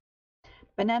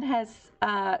 Bennett has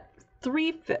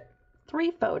three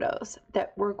photos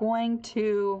that we're going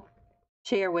to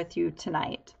share with you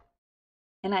tonight.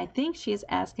 And I think she's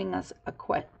asking us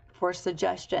for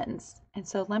suggestions. And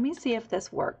so let me see if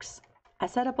this works. I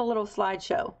set up a little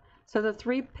slideshow. So the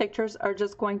three pictures are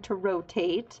just going to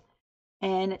rotate,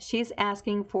 and she's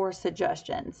asking for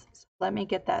suggestions. So let me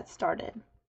get that started.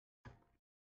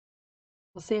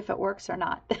 We'll see if it works or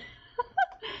not.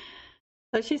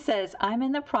 So she says, I'm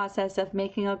in the process of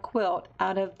making a quilt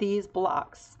out of these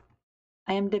blocks.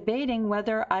 I am debating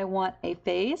whether I want a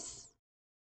face.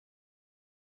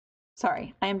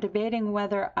 Sorry, I am debating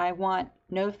whether I want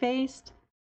no face,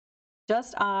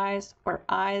 just eyes, or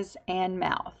eyes and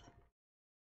mouth.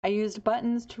 I used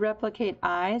buttons to replicate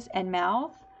eyes and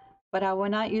mouth, but I will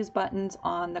not use buttons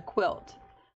on the quilt.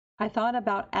 I thought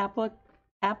about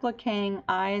appliquing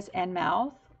eyes and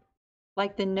mouth,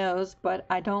 like the nose, but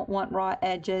I don't want raw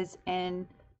edges and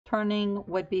turning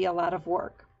would be a lot of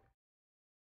work.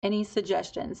 Any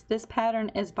suggestions? This pattern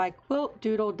is by Quilt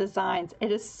Doodle Designs.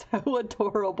 It is so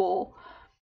adorable.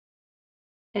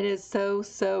 It is so,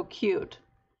 so cute.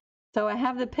 So I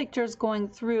have the pictures going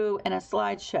through in a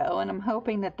slideshow, and I'm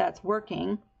hoping that that's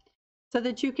working so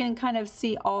that you can kind of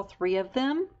see all three of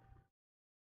them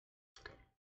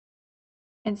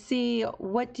and see,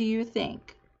 what do you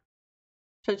think?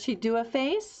 Should she do a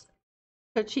face?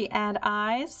 Should she add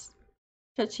eyes?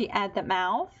 Should she add the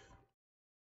mouth?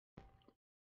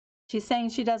 She's saying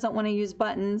she doesn't want to use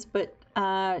buttons, but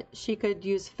she could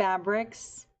use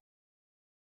fabrics.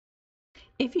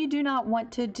 If you do not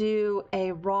want to do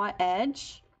a raw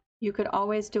edge, you could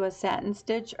always do a satin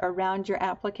stitch around your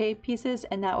applique pieces,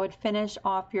 and that would finish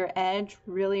off your edge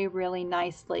really, really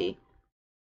nicely.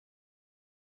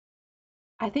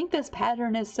 I think this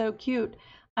pattern is so cute.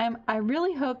 I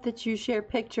really hope that you share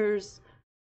pictures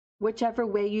whichever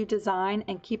way you design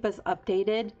and keep us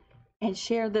updated, and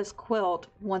share this quilt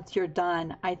once you're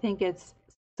done. I think it's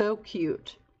so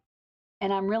cute.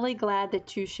 And I'm really glad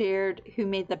that you shared who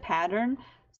made the pattern,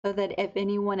 so that if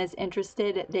anyone is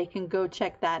interested, they can go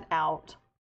check that out.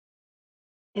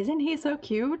 Isn't he so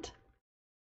cute?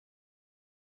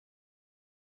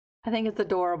 I think it's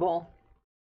adorable.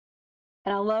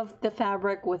 And I love the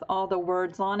fabric with all the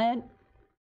words on it.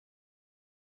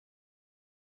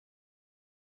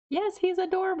 Yes, he's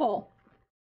adorable.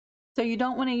 So you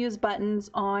don't want to use buttons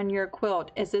on your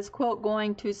quilt. Is this quilt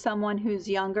going to someone who's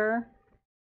younger?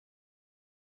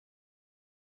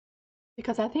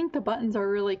 Because I think the buttons are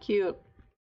really cute.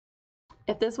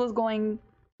 If this was going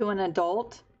to an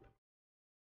adult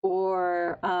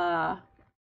or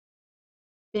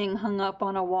being hung up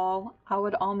on a wall, I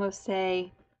would almost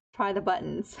say try the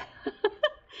buttons.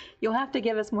 You'll have to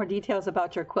give us more details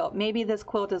about your quilt. Maybe this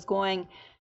quilt is going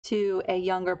to a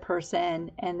younger person,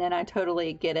 and then I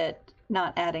totally get it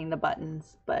not adding the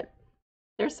buttons, but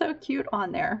they're so cute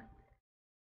on there.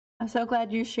 I'm so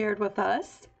glad you shared with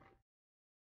us.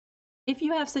 If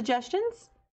you have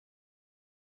suggestions,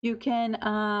 you can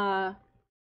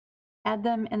add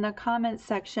them in the comments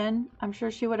section. I'm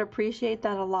sure she would appreciate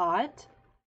that a lot.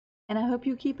 And I hope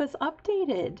you keep us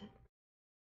updated.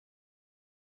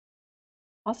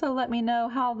 Also, let me know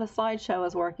how the slideshow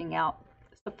is working out.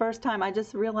 It's the first time I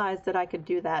just realized that I could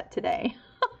do that today.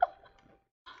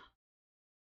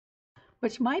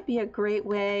 Which might be a great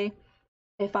way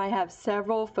if I have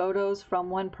several photos from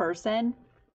one person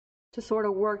to sort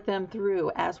of work them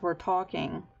through as we're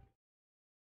talking.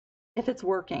 If it's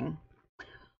working.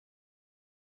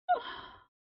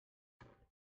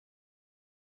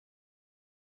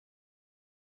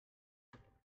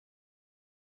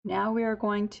 Now we are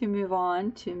going to move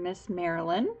on to Miss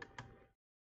Marilyn.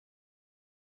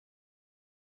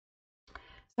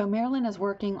 So Marilyn is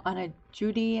working on a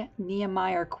Judy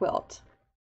Nehemiah quilt.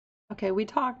 Okay, we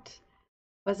talked,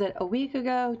 was it a week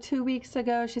ago, 2 weeks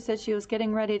ago? She said she was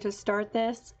getting ready to start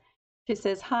this. She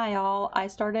says, hi all, I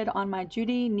started on my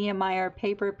Judy Nehemiah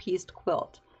paper pieced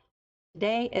quilt.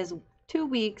 Today is 2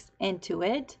 weeks into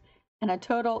it and a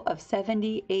total of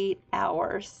 78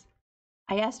 hours.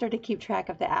 I asked her to keep track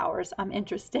of the hours. I'm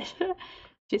interested.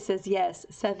 She says, yes,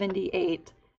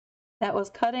 78. That was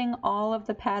cutting all of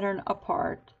the pattern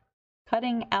apart,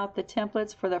 cutting out the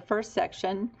templates for the first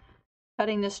section,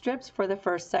 cutting the strips for the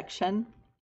first section,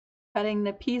 cutting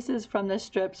the pieces from the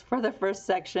strips for the first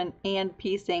section, and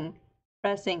piecing,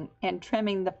 pressing, and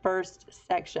trimming the first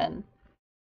section.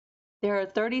 There are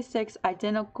 36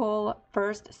 identical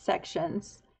first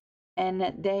sections, and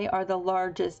they are the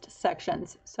largest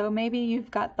sections. So maybe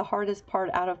you've got the hardest part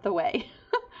out of the way.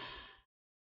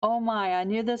 Oh my, I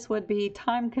knew this would be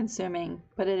time consuming,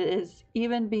 but it is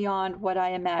even beyond what I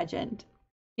imagined.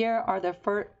 Here are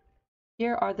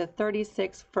the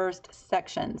 36 first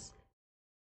sections.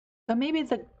 So maybe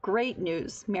the great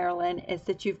news, Marilyn, is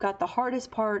that you've got the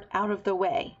hardest part out of the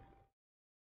way.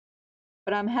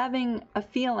 But I'm having a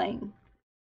feeling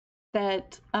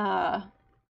that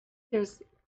there's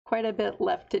quite a bit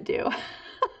left to do.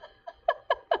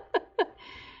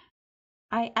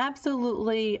 I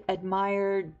absolutely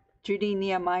admired Judy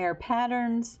Nehemiah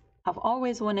patterns. I've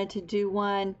always wanted to do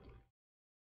one.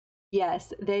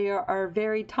 Yes, they are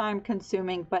very time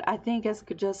consuming, but I think it's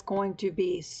just going to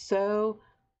be so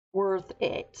worth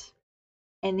it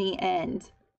in the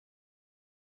end.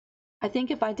 I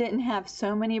think if I didn't have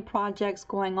so many projects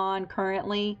going on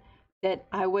currently, that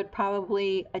I would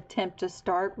probably attempt to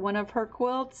start one of her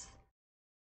quilts.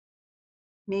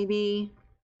 Maybe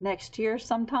next year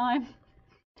sometime.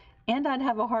 And I'd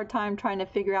have a hard time trying to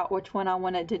figure out which one I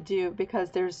wanted to do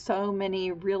because there's so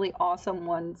many really awesome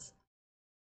ones.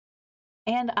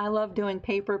 And I love doing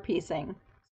paper piecing.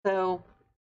 So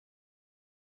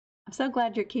I'm so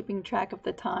glad you're keeping track of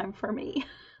the time for me.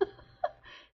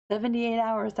 78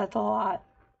 hours, that's a lot.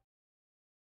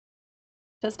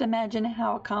 Just imagine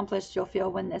how accomplished you'll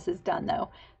feel when this is done, though.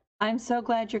 I'm so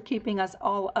glad you're keeping us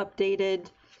all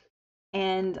updated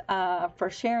and for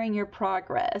sharing your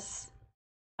progress.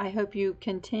 I hope you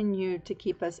continue to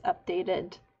keep us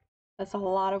updated. That's a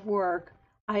lot of work.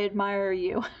 I admire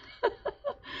you.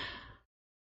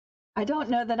 I don't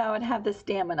know that I would have the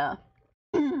stamina.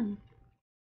 I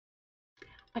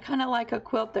kind of like a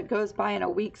quilt that goes by in a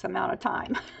week's amount of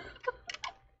time.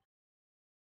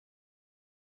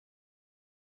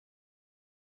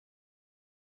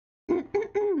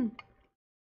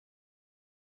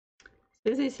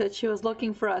 Susie said she was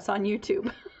looking for us on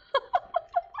YouTube.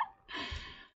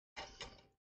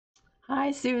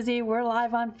 Hi, Susie. We're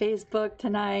live on Facebook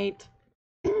tonight.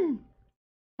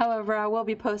 However, I will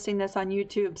be posting this on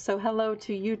YouTube. So hello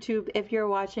to YouTube if you're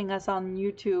watching us on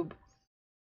YouTube.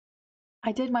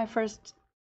 I did my first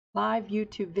live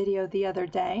YouTube video the other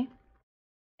day.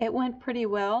 It went pretty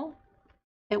well.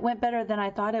 It went better than I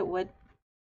thought it would.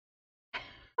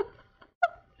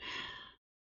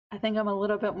 I think I'm a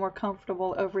little bit more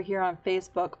comfortable over here on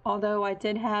Facebook, although I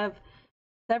did have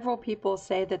several people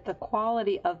say that the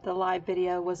quality of the live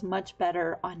video was much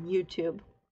better on YouTube.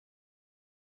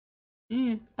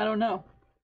 I don't know.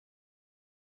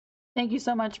 Thank you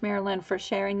so much, Marilyn, for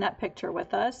sharing that picture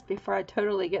with us before I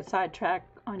totally get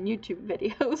sidetracked on YouTube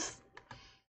videos.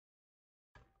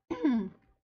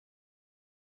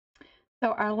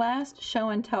 So our last show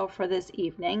and tell for this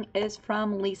evening is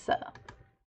from Lisa.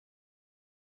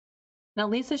 Now,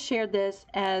 Lisa shared this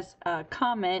as a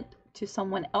comment to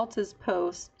someone else's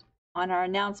post on our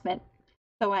announcement.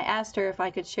 So I asked her if I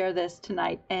could share this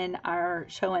tonight in our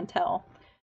show and tell.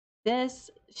 This,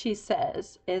 she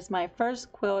says, is my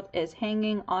first quilt is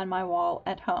hanging on my wall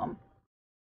at home.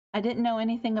 I didn't know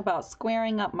anything about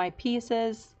squaring up my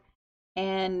pieces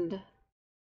and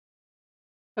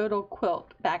total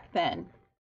quilt back then.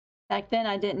 Back then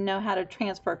I didn't know how to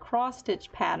transfer cross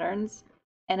stitch patterns,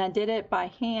 and I did it by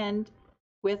hand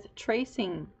with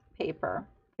tracing paper.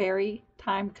 Very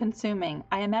time consuming.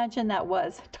 I imagine that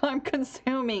was time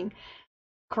consuming.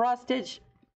 Cross stitch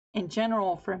in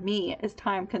general for me is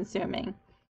time consuming.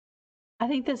 I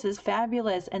think this is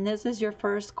fabulous, and this is your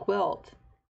first quilt.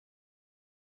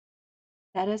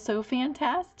 That is so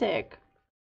fantastic.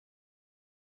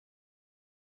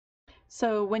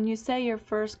 So when you say your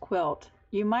first quilt,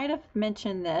 you might have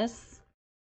mentioned this.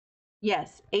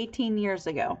 Yes, 18 years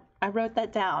ago. I wrote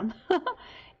that down.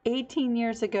 18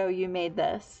 years ago you made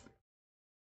this.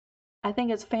 I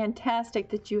think it's fantastic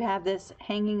that you have this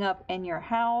hanging up in your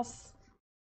house.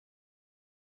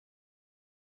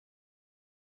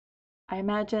 I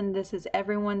imagine this is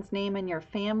everyone's name in your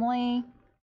family.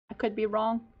 I could be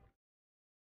wrong.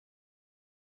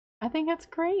 I think it's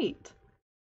great.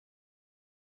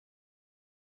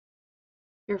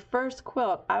 Your first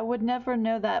quilt. I would never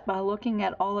know that by looking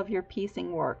at all of your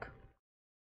piecing work.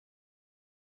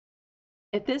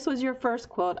 If this was your first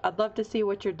quilt, I'd love to see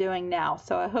what you're doing now.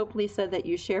 So I hope, Lisa, that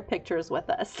you share pictures with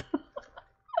us.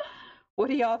 What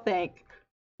do y'all think?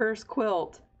 First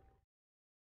quilt.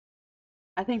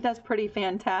 I think that's pretty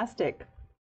fantastic.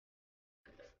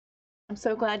 I'm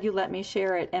so glad you let me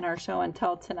share it in our show and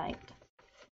tell tonight.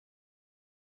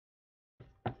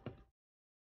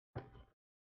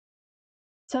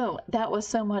 So that was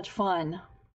so much fun.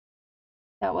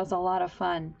 That was a lot of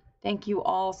fun. Thank you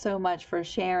all so much for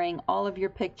sharing all of your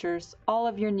pictures, all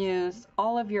of your news,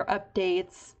 all of your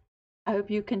updates. I hope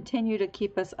you continue to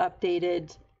keep us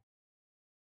updated.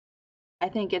 I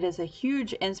think it is a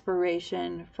huge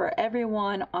inspiration for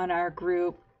everyone on our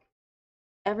group,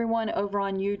 everyone over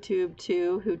on YouTube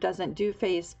too, who doesn't do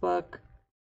Facebook.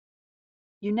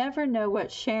 You never know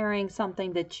what sharing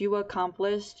something that you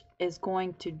accomplished is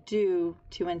going to do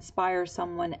to inspire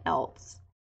someone else.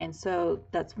 And so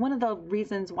that's one of the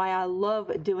reasons why I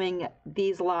love doing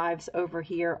these lives over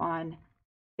here on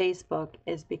Facebook,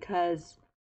 is because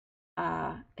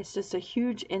it's just a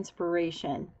huge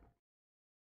inspiration.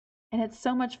 And it's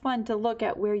so much fun to look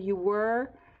at where you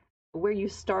were, where you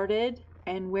started,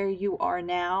 and where you are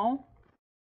now.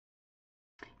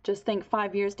 Just think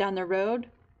 5 years down the road,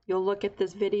 you'll look at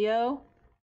this video,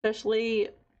 especially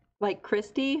like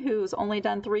Christy, who's only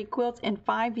done 3 quilts. In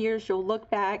 5 years, you'll look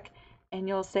back and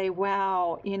you'll say,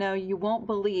 wow, you know, you won't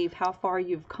believe how far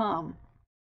you've come.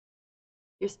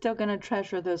 You're still going to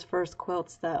treasure those first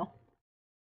quilts, though.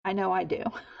 I know I do.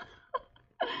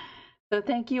 So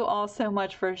thank you all so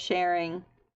much for sharing.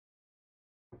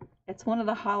 It's one of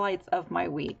the highlights of my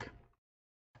week.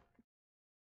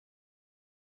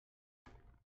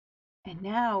 And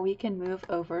now we can move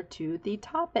over to the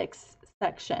topics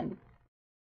section.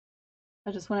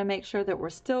 I just want to make sure that we're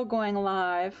still going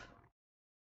live.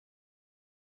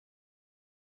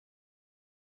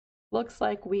 Looks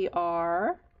like we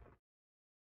are.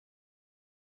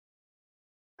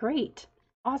 Great.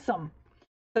 Awesome.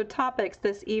 So topics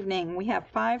this evening, we have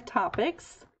 5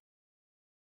 topics.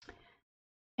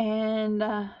 And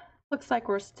looks like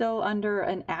we're still under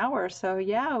an hour. So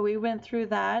yeah, we went through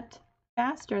that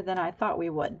faster than I thought we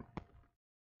would.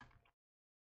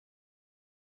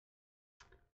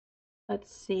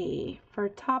 Let's see. For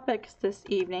topics this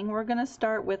evening, we're going to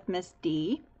start with Miss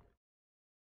D,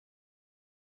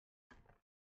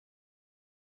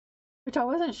 which I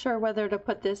wasn't sure whether to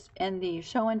put this in the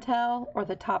show and tell or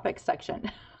the topic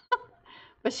section.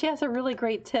 But she has a really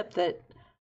great tip that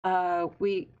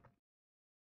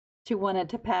she wanted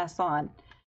to pass on.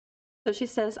 So she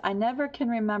says, I never can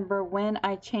remember when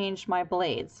I changed my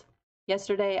blades.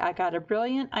 Yesterday I got a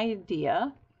brilliant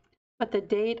idea. Put the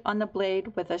date on the blade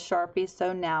with a Sharpie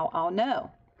so now I'll know.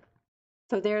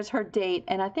 So there's her date,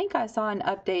 and I think I saw an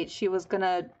update. She was going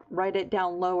to write it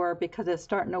down lower because it's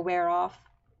starting to wear off.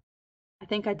 I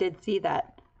think I did see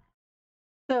that.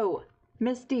 So,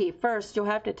 Miss D, first you'll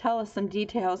have to tell us some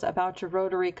details about your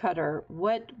rotary cutter.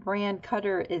 What brand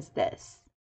cutter is this?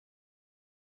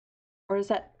 Or is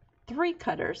that 3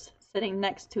 cutters sitting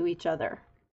next to each other?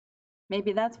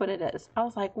 Maybe that's what it is. I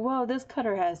was like, whoa, this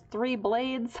cutter has 3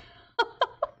 blades.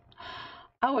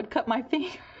 I would cut my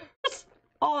fingers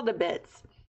all to bits.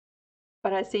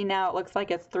 But I see now it looks like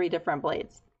it's 3 different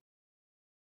blades.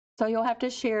 So you'll have to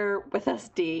share with us,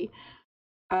 D,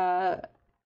 the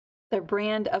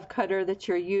brand of cutter that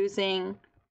you're using.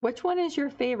 Which one is your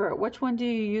favorite? Which one do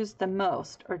you use the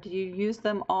most? Or do you use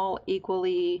them all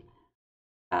equally?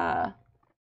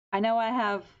 I know I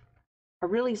have a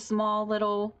really small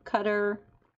little cutter,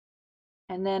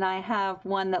 and then I have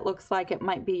one that looks like it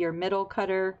might be your middle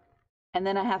cutter, and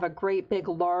then I have a great big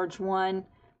large one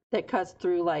that cuts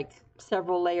through like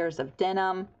several layers of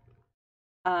denim.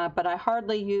 But I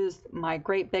hardly use my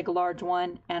great big large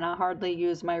one, and I hardly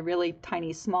use my really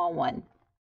tiny small one.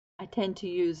 I tend to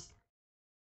use,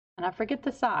 and I forget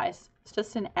the size, it's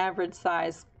just an average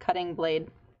size cutting blade.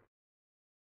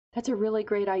 That's a really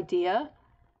great idea.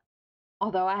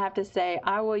 Although I have to say,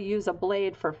 I will use a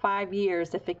blade for 5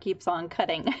 years if it keeps on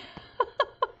cutting.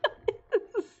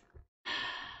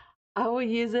 I will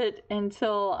use it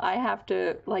until I have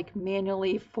to like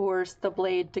manually force the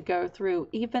blade to go through,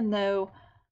 even though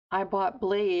I bought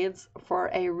blades for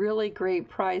a really great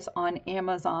price on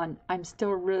Amazon. I'm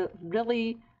still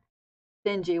really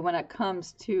stingy when it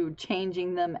comes to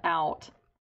changing them out.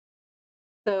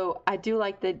 So I do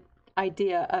like the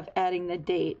idea of adding the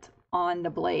date on the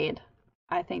blade.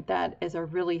 I think that is a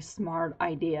really smart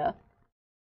idea.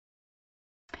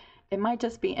 It might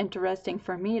just be interesting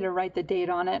for me to write the date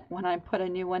on it when I put a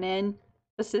new one in,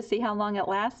 just to see how long it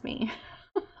lasts me.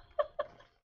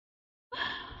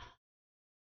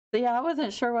 So yeah, I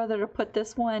wasn't sure whether to put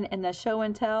this one in the show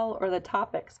and tell or the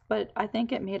topics, but I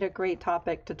think it made a great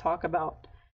topic to talk about.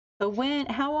 So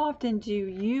how often do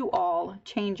you all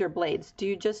change your blades? Do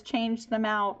you just change them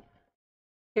out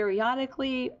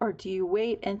periodically, or do you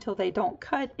wait until they don't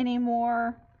cut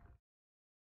anymore?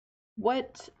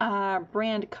 What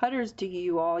brand cutters do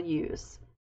you all use?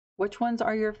 Which ones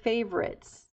are your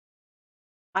favorites?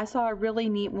 I saw a really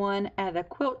neat one at a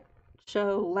quilt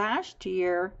show last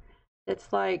year.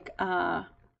 It's like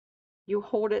you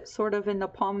hold it sort of in the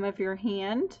palm of your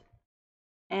hand,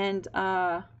 and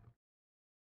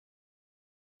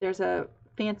there's a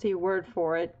fancy word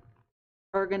for it,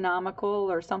 ergonomical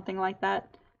or something like that.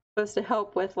 Supposed to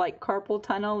help with like carpal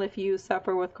tunnel if you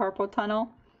suffer with carpal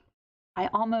tunnel. I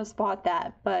almost bought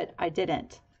that, but I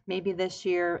didn't. Maybe this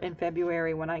year in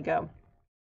February when I go.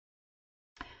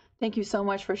 Thank you so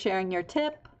much for sharing your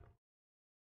tip.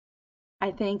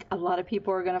 I think a lot of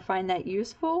people are going to find that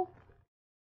useful.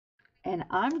 And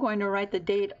I'm going to write the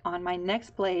date on my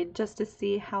next blade just to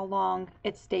see how long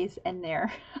it stays in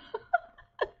there.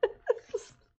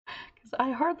 Because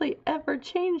I hardly ever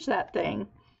change that thing.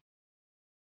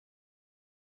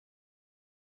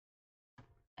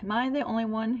 Am I the only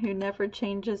one who never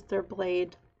changes their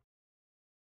blade?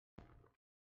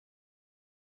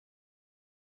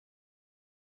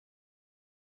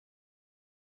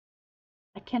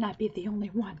 I cannot be the only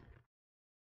one.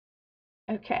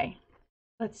 Okay,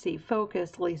 let's see.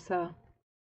 Focus, Lisa.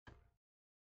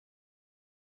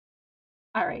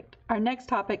 All right, our next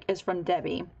topic is from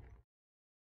Debbie.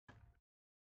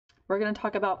 We're going to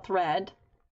talk about thread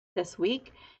this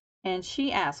week. And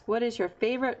she asked, what is your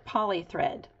favorite poly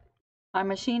thread? My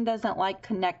machine doesn't like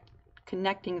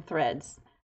connecting threads.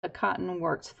 The cotton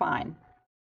works fine.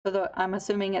 So I'm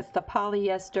assuming it's the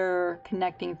polyester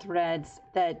connecting threads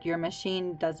that your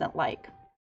machine doesn't like.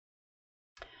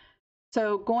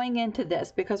 So going into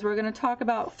this, because we're going to talk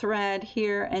about thread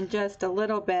here in just a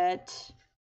little bit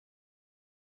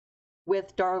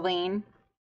with Darlene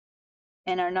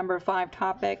in our number 5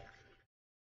 topic.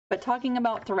 But talking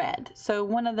about thread, so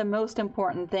one of the most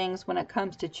important things when it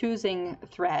comes to choosing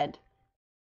thread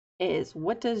is,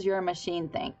 what does your machine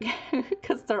think?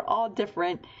 Because they're all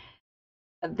different.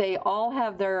 They all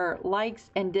have their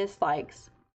likes and dislikes.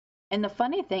 And the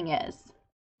funny thing is,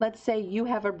 let's say you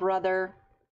have a brother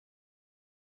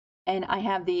and I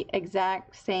have the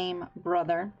exact same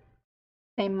brother,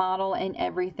 same model and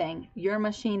everything. Your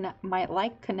machine might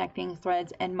like connecting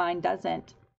threads and mine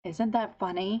doesn't. Isn't that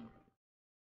funny?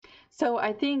 So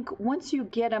I think once you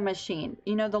get a machine,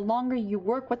 you know, the longer you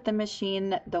work with the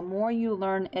machine, the more you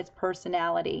learn its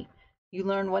personality. You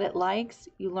learn what it likes,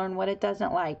 you learn what it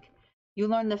doesn't like. You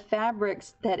learn the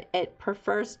fabrics that it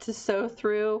prefers to sew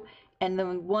through and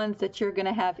the ones that you're going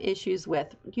to have issues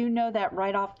with. You know that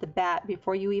right off the bat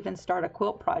before you even start a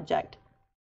quilt project,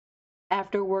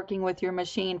 after working with your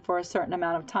machine for a certain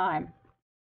amount of time.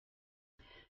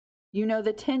 You know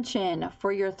the tension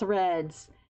for your threads.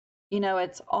 You know,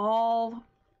 it's all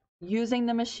using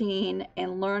the machine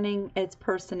and learning its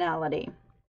personality.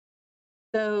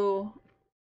 So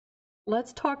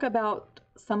let's talk about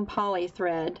some poly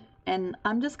thread, and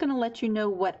I'm just going to let you know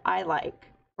what I like,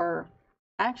 or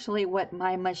actually what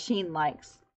my machine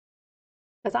likes,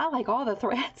 because I like all the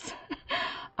threads.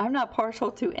 I'm not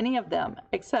partial to any of them,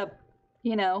 except,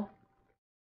 you know,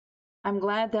 I'm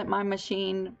glad that my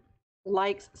machine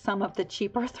likes some of the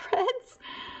cheaper threads.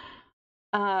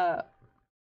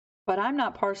 But I'm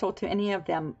not partial to any of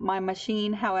them. My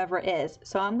machine, however, is.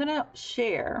 So I'm going to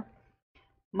share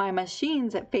my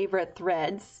machine's favorite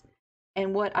threads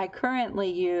and what I currently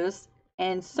use.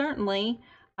 And certainly,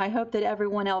 I hope that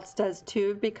everyone else does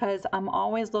too, because I'm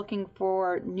always looking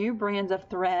for new brands of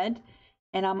thread,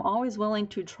 and I'm always willing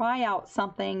to try out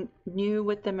something new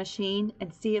with the machine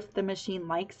and see if the machine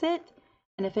likes it.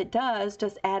 And if it does,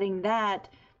 just adding that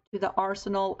to the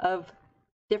arsenal of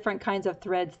different kinds of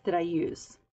threads that I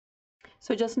use.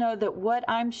 So just know that what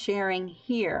I'm sharing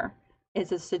here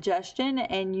is a suggestion,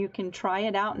 and you can try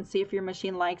it out and see if your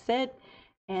machine likes it.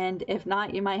 And if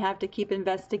not, you might have to keep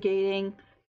investigating.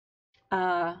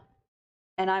 And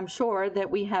I'm sure that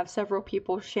we have several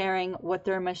people sharing what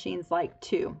their machines like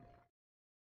too.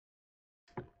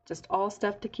 Just all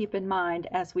stuff to keep in mind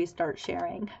as we start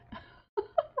sharing.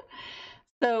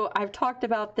 So I've talked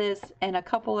about this in a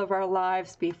couple of our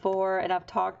lives before, and I've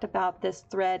talked about this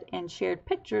thread and shared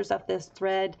pictures of this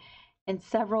thread in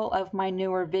several of my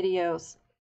newer videos.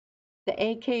 The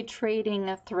AK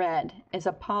Trading thread is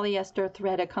a polyester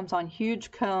thread. It comes on huge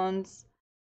cones.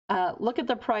 Look at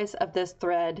the price of this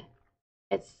thread.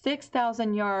 It's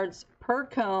 6,000 yards per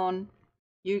cone.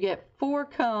 You get 4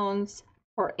 cones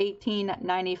for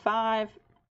 $18.95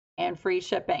 and free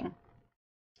shipping.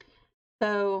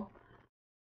 So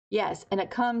yes, and it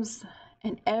comes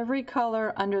in every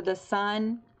color under the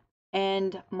sun.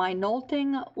 And my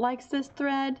Knolting likes this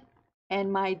thread,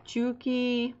 and my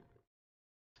Juki,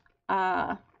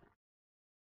 well,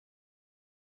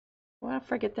 I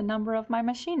forget the number of my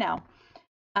machine now,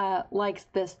 likes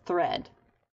this thread.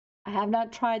 I have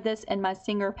not tried this in my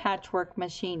Singer patchwork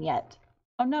machine yet.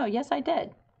 Oh no, yes I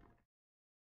did.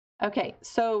 Okay,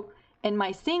 so in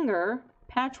my Singer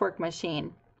patchwork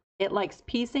machine, it likes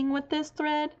piecing with this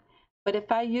thread, but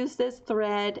if I use this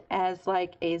thread as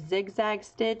like a zigzag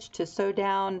stitch to sew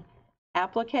down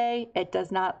applique, it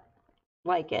does not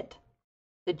like it.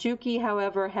 The Juki,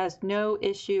 however, has no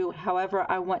issue however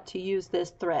I want to use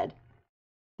this thread.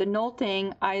 The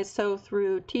Knolting, I sew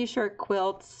through t-shirt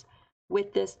quilts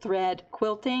with this thread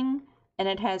quilting, and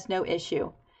it has no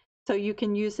issue. So you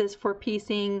can use this for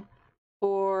piecing,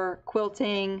 for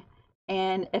quilting,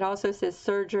 and it also says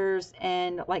sergers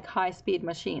and like high-speed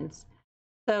machines.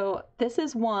 So this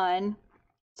is one,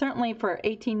 certainly for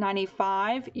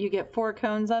 $18.95, you get 4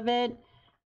 cones of it.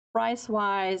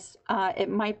 Price-wise, it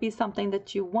might be something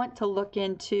that you want to look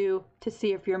into to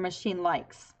see if your machine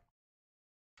likes.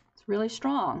 It's really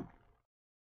strong.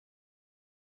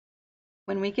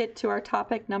 When we get to our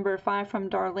topic number 5 from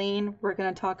Darlene, we're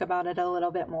going to talk about it a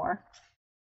little bit more.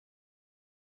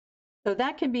 So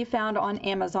that can be found on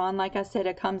Amazon. Like I said,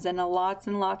 it comes in lots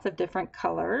and lots of different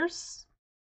colors.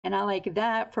 And I like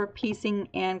that for piecing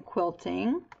and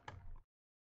quilting.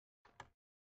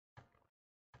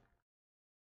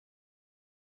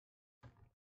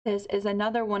 This is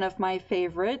another one of my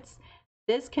favorites.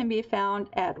 This can be found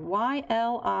at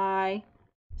ylicorp.com.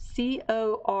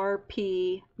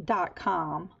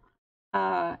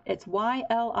 It's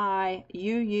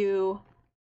YLIUU,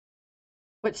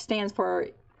 which stands for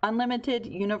Unlimited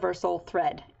Universal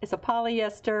Thread. It's a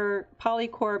polyester,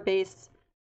 polycore based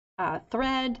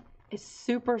thread. It's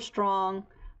super strong.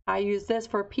 I use this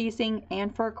for piecing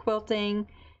and for quilting.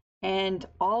 and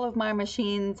all of my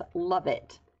machines love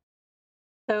it.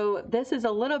 So this is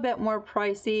a little bit more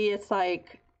pricey. It's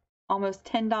like almost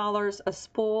 $10 a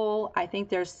spool. I think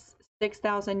there's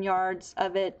 6,000 yards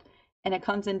of it, and it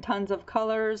comes in tons of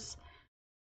colors.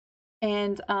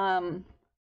 And so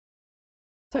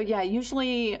yeah,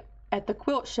 usually at the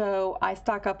quilt show, I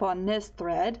stock up on this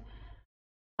thread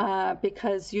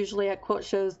because usually at quilt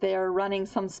shows they are running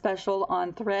some special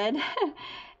on thread,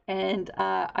 and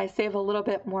I save a little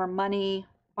bit more money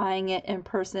buying it in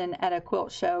person at a quilt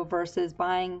show versus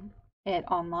buying it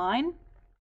online.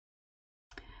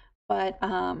 But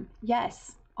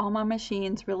yes, all my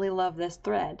machines really love this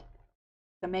thread.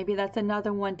 So maybe that's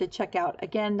another one to check out.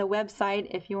 Again, the website,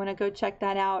 if you want to go check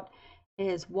that out,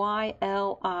 is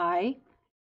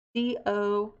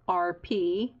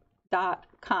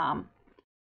ylicorp.com.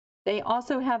 They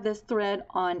also have this thread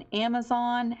on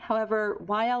Amazon. However,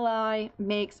 YLI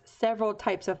makes several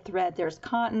types of thread. There's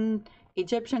cotton,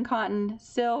 Egyptian cotton,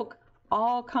 silk,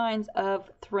 all kinds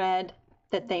of thread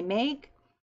that they make.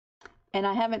 And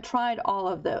I haven't tried all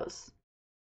of those.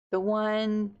 The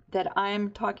one that I'm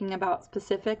talking about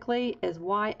specifically is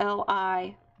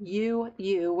YLIUU,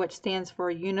 which stands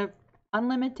for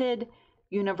Unlimited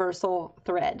Universal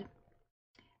Thread.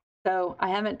 So I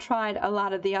haven't tried a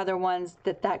lot of the other ones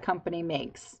that that company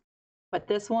makes, but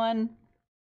this one,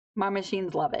 my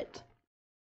machines love it.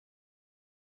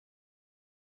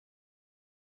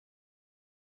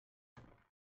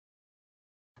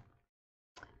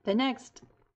 The next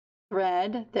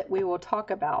thread that we will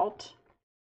talk about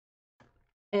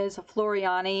is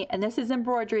Floriani, and this is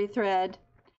embroidery thread,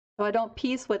 so I don't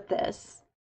piece with this.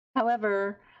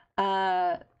 However,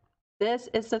 this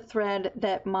is the thread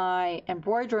that my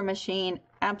embroidery machine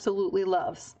absolutely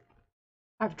loves.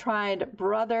 I've tried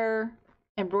Brother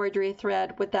embroidery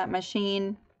thread with that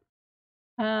machine.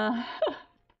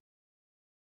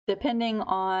 Depending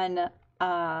on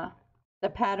the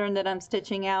pattern that I'm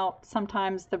stitching out,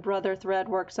 sometimes the Brother thread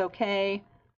works okay.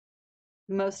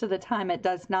 Most of the time it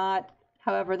does not.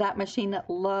 However, that machine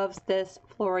loves this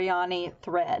Floriani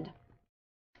thread.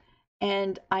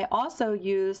 And I also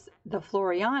use the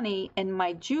Floriani in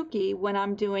my Juki when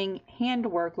I'm doing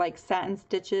handwork, like satin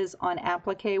stitches on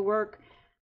applique work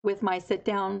with my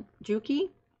sit-down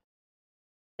Juki.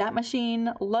 That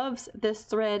machine loves this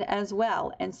thread as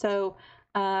well. And so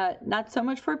not so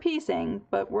much for piecing,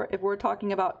 but if we're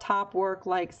talking about top work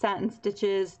like satin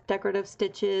stitches, decorative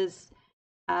stitches,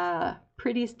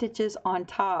 pretty stitches on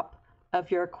top of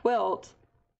your quilt,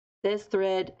 this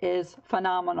thread is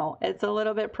phenomenal. It's a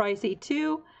little bit pricey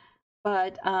too,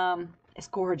 but it's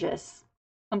gorgeous.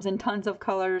 Comes in tons of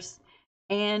colors.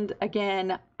 And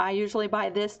again, I usually buy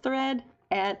this thread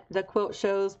at the quilt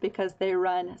shows because they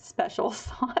run specials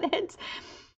on it.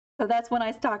 So that's when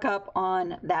I stock up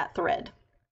on that thread.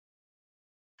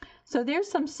 So there's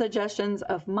some suggestions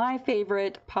of my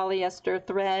favorite polyester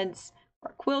threads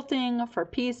for quilting, for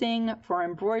piecing, for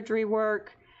embroidery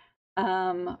work,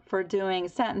 for doing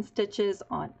satin stitches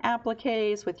on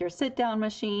appliques with your sit-down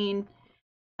machine.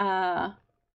 I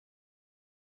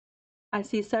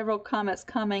see several comments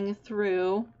coming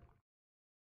through,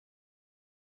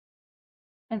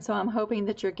 and so I'm hoping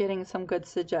that you're getting some good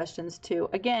suggestions too.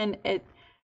 Again, it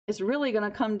is really going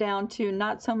to come down to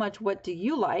not so much what do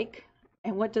you like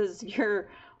and what does your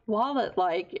wallet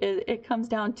like. It comes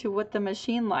down to what the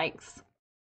machine likes.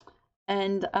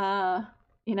 And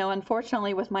you know,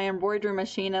 unfortunately with my embroidery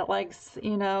machine, it likes,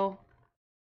 you know,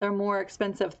 their more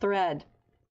expensive thread.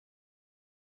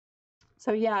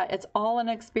 So yeah, it's all an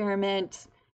experiment,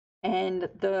 and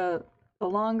the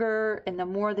longer and the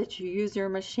more that you use your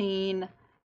machine,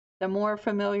 the more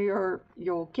familiar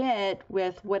you'll get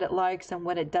with what it likes and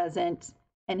what it doesn't,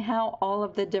 and how all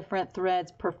of the different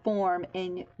threads perform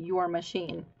in your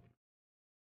machine.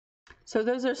 So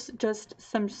those are just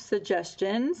some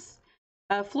suggestions.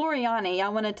 Floriani, I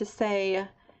wanted to say,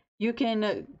 you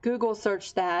can Google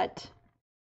search that.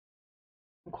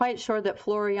 I'm quite sure that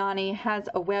Floriani has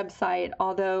a website,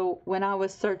 although when I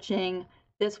was searching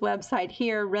this website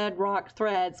here, Red Rock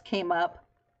Threads came up,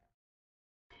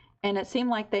 and it seemed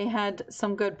like they had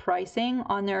some good pricing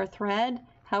on their thread.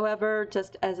 However,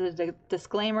 just as a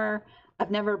disclaimer,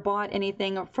 I've never bought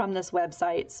anything from this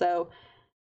website, so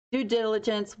due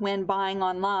diligence when buying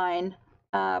online.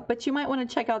 But you might want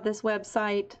to check out this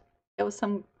website. It was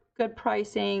some good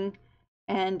pricing,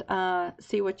 and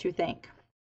see what you think.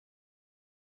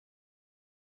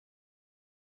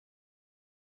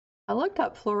 I looked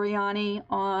up Floriani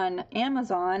on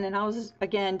Amazon, and I was,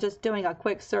 again, just doing a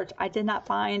quick search. I did not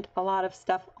find a lot of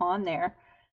stuff on there.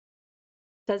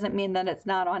 Doesn't mean that it's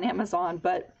not on Amazon,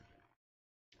 but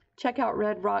check out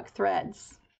Red Rock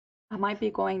Threads. I might be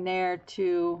going there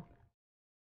to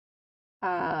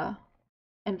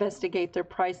investigate their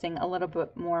pricing a little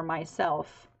bit more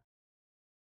myself.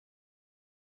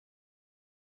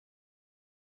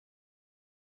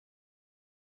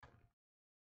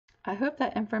 I hope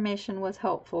that information was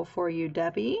helpful for you,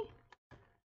 Debbie.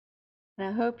 And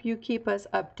I hope you keep us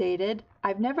updated.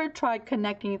 I've never tried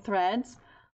connecting threads,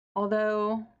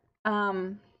 although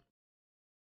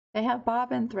they have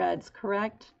bobbin threads,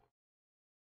 correct?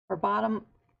 Or bottom,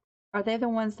 are they the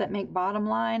ones that make bottom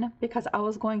line? Because I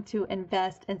was going to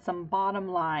invest in some bottom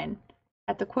line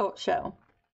at the quilt show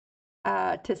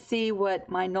to see what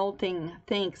my knolting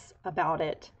thinks about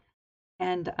it.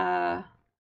 And so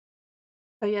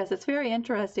yes, it's very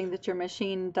interesting that your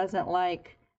machine doesn't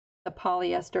like the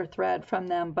polyester thread from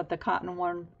them, but the cotton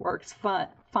one works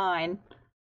fine.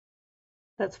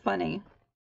 That's funny.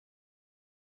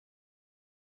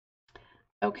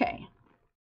 Okay.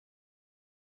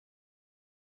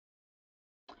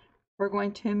 We're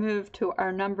going to move to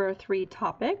our number 3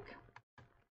 topic.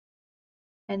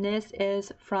 And this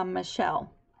is from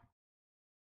Michelle.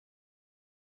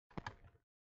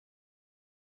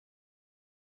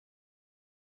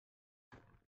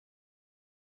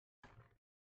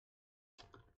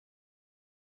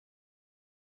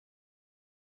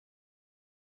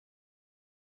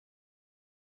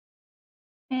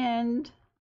 And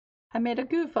I made a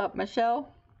goof up,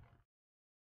 Michelle.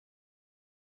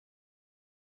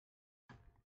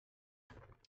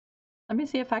 Let me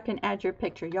see if I can add your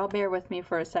picture. Y'all bear with me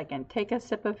for a second. Take a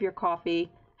sip of your coffee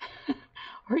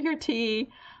or your tea,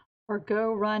 or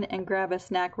go run and grab a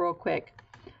snack real quick.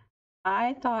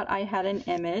 I thought I had an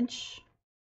image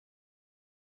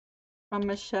from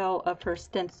Michelle of her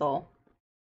stencil.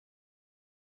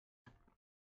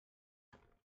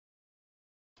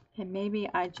 And maybe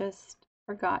I just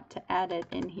forgot to add it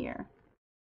in here.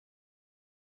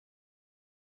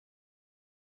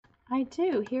 I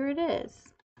do, here it is.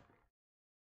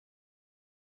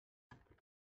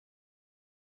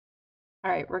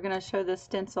 All right, we're gonna show this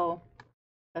stencil.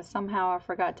 Somehow I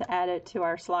forgot to add it to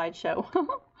our slideshow.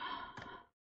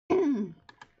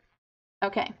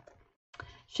 Okay.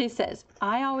 She says,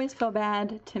 I always feel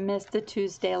bad to miss the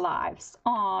Tuesday lives.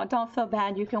 Aw, don't feel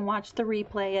bad. You can watch the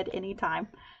replay at any time.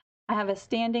 I have a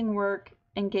standing work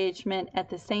engagement at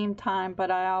the same time, but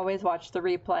I always watch the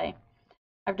replay.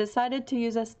 I've decided to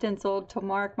use a stencil to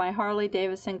mark my Harley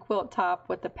Davidson quilt top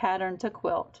with the pattern to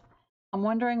quilt. I'm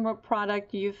wondering what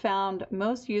product you found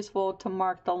most useful to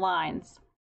mark the lines.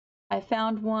 I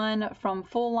found one from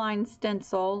Full Line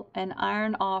Stencil, an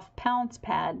iron-off Pounce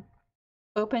pad.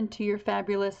 Open to your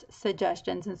fabulous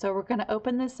suggestions. And so we're going to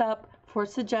open this up for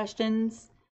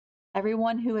suggestions.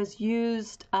 Everyone who has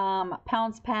used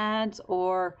Pounce pads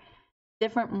or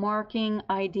different marking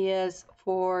ideas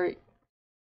for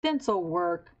stencil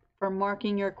work for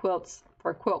marking your quilts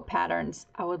for quilt patterns,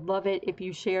 I would love it if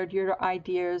you shared your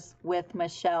ideas with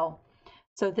Michelle.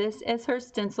 So this is her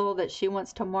stencil that she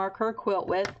wants to mark her quilt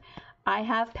with. I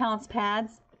have Pounce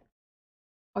pads.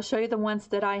 I'll show you the ones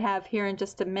that I have here in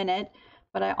just a minute.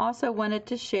 But I also wanted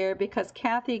to share because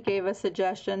Kathy gave a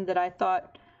suggestion that I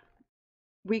thought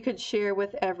we could share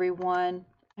with everyone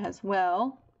as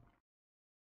well.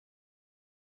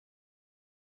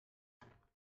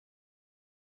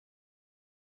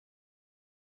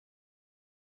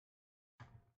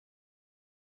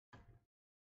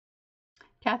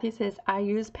 Kathy says, I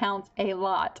use Pounce a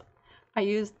lot. I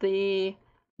use the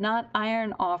not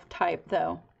iron off type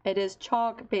though. It is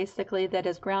chalk basically that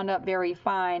is ground up very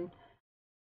fine.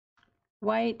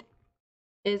 White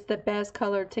is the best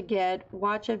color to get.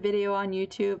 Watch a video on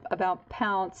YouTube about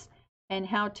Pounce and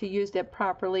how to use it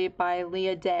properly by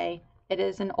Leah Day. It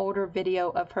is an older video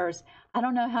of hers. I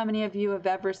don't know how many of you have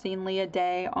ever seen Leah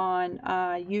Day on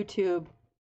YouTube.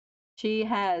 She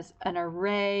has an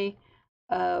array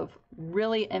of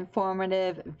really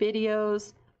informative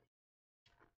videos,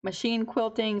 machine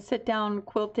quilting, sit-down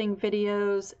quilting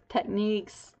videos,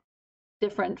 techniques,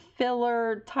 different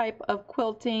filler type of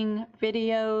quilting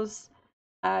videos.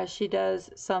 She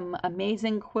does some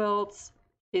amazing quilts.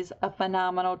 She's a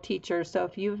phenomenal teacher. So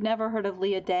if you've never heard of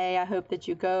Leah Day, I hope that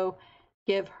you go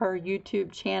give her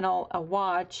YouTube channel a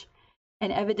watch.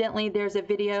 And evidently there's a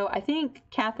video, I think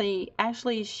Kathy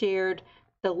actually shared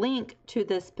the link to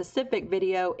this specific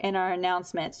video in our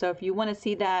announcement. So if you want to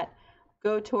see that,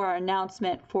 go to our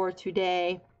announcement for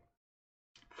today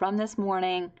from this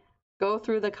morning. Go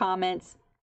through the comments.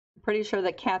 I'm pretty sure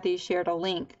that Kathy shared a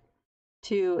link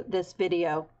to this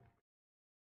video.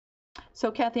 So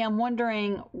Kathy, I'm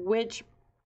wondering which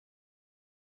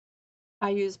I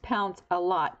use Pounce a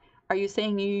lot. are you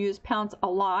saying you use Pounce a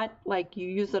lot, like you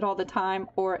use it all the time,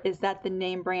 or is that the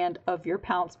name brand of your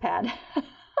Pounce pad?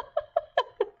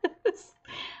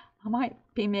 I might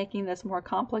be making this more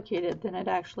complicated than it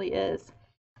actually is.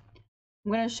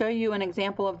 I'm going to show you an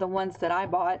example of the ones that I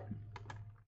bought.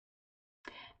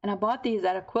 And I bought these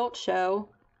at a quilt show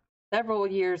several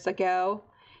years ago.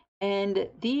 And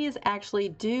these actually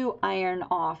do iron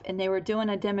off. And they were doing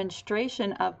a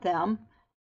demonstration of them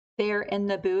there in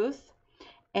the booth.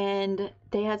 And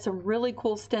they had some really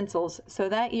cool stencils. So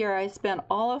that year I spent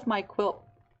all of my quilt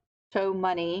show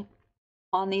money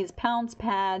on these Pounce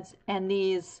pads and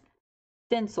these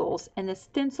stencils. And the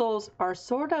stencils are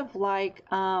sort of like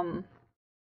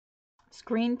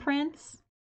screen prints.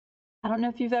 I don't know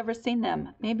if you've ever seen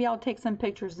them. Maybe I'll take some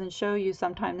pictures and show you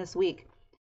sometime this week.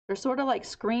 They're sort of like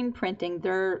screen printing.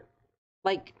 They're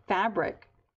like fabric.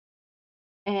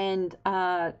 And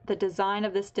the design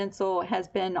of the stencil has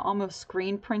been almost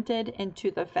screen printed into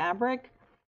the fabric.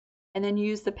 And then you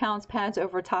use the Pounce pads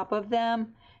over top of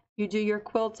them. You do your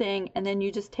quilting, and then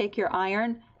you just take your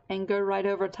iron and go right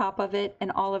over top of it,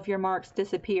 and all of your marks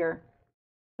disappear.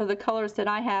 So the colors that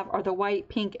I have are the white,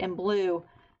 pink, and blue.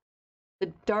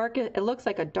 The dark, it looks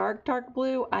like a dark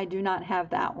blue. I do not have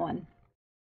that one.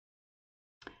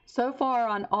 So far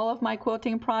on all of my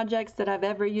quilting projects that I've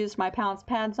ever used my Pounce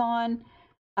pads on,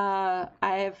 I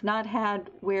have not had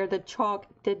where the chalk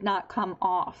did not come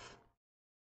off.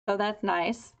 So that's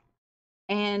nice.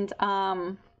 And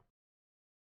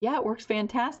yeah, it works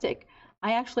fantastic.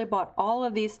 I actually bought all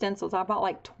of these stencils. I bought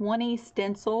like 20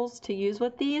 stencils to use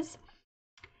with these.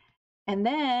 And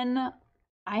then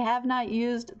I have not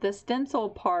used the stencil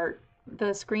part,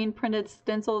 the screen printed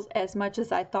stencils, as much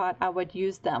as I thought I would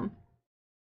use them.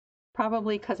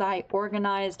 Probably because I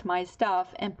organized my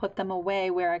stuff and put them away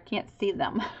where I can't see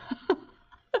them.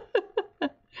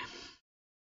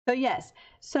 So yes,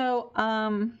 so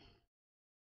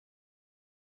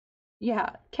yeah,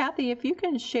 Kathy, if you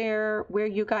can share where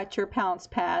you got your Pounce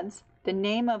pads, the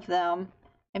name of them,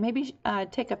 and maybe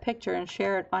take a picture and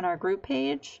share it on our group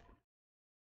page.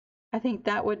 I think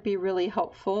that would be really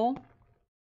helpful.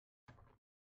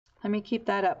 Let me keep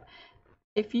that up.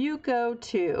 If you go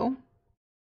to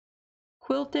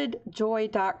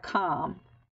quiltedjoy.com,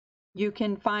 you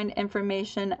can find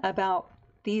information about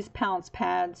these Pounce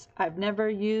pads. I've never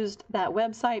used that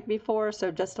website before, so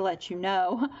just to let you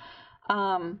know.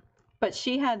 But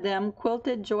she had them,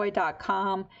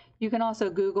 quiltedjoy.com. You can also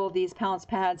Google these Pounce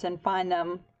pads and find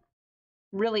them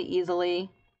really easily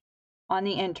on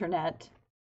the internet.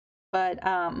 But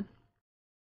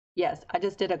yes, I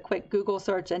just did a quick Google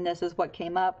search and this is what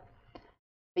came up.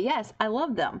 But yes, I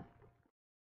love them.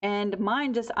 And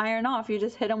mine just iron off. You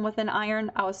just hit them with an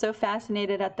iron. I was so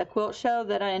fascinated at the quilt show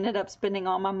that I ended up spending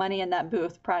all my money in that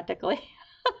booth practically.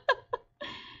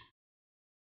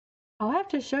 I'll have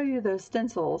to show you those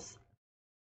stencils.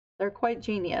 They're quite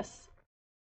genius.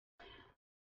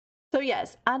 So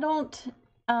yes, I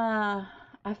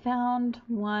found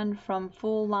one from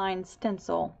Full Line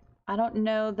Stencil. I don't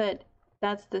know that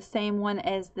that's the same one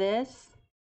as this.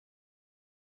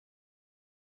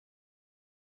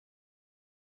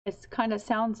 It kind of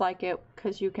sounds like it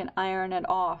because you can iron it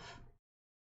off.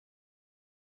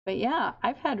 But yeah,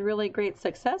 I've had really great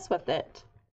success with it.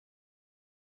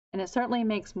 And it certainly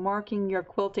makes marking your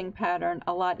quilting pattern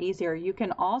a lot easier. You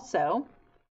can also,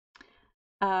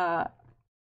 I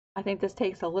think this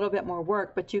takes a little bit more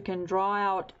work, but you can draw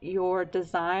out your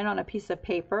design on a piece of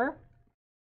paper.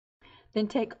 Then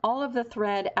take all of the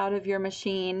thread out of your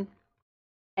machine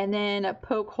and then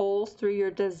poke holes through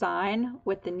your design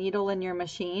with the needle in your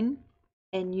machine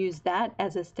and use that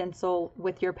as a stencil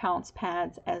with your Pounce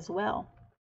pads as well.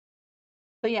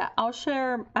 So yeah, I'll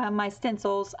share my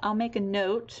stencils. I'll make a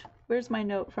note. Where's my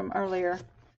note from earlier?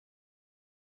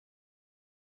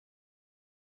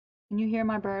 Can you hear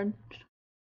my bird?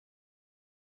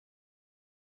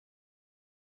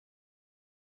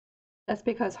 That's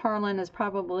because Harlan is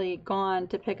probably gone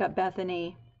to pick up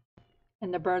Bethany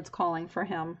and the bird's calling for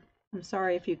him. I'm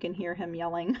sorry if you can hear him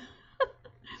yelling.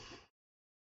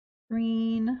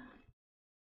 Green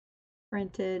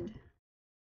printed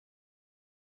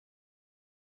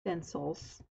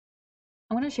stencils.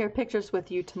 I'm going to share pictures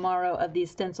with you tomorrow of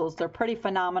these stencils. They're pretty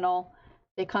phenomenal.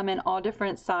 They come in all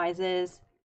different sizes.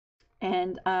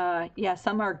 And yeah,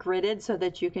 some are gridded so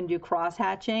that you can do cross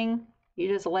hatching. You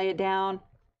just lay it down,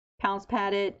 Pounce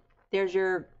pad it. There's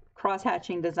your cross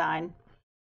hatching design.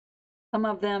 Some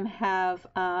of them have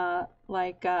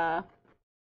like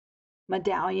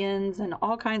medallions and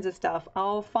all kinds of stuff.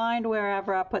 I'll find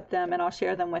wherever I put them and I'll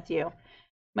share them with you.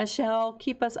 Michelle,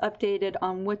 keep us updated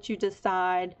on what you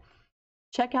decide.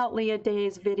 Check out Leah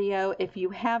Day's video if you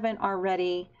haven't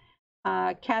already.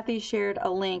 Kathy shared a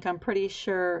link, I'm pretty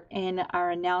sure, in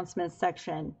our announcements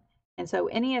section. And so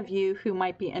any of you who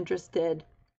might be interested,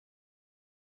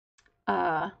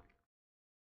 check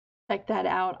that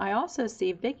out. I also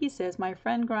see Vicky says, my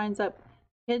friend grinds up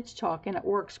kids chalk and it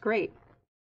works great.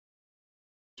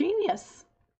 Genius.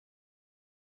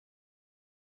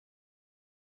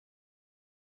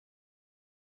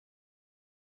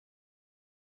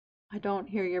 I don't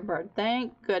hear your bird.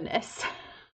 Thank goodness.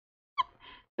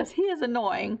 Because he is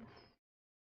annoying.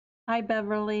 Hi,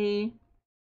 Beverly.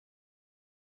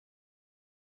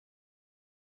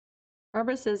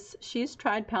 Barbara says she's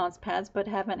tried Pounce pads but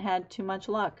haven't had too much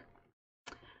luck.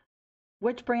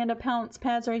 Which brand of Pounce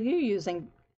pads are you using?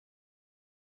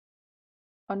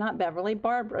 Oh, not Beverly.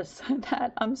 Barbara said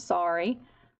that. I'm sorry.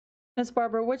 Miss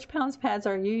Barbara, which Pounce pads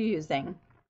are you using?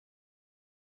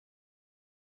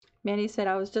 Mandy said,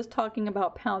 I was just talking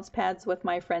about Pounce pads with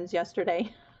my friends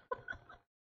yesterday.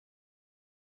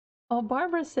 Oh,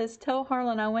 Barbara says, tell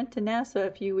Harlan I went to NASA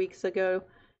a few weeks ago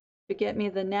to get me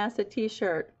the NASA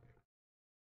t-shirt.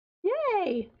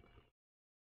 Yay!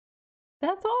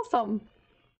 That's awesome.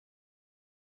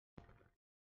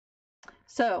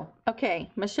 So, okay,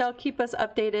 Michelle, keep us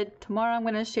updated. Tomorrow I'm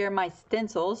going to share my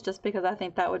stencils just because I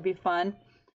think that would be fun.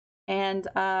 And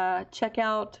check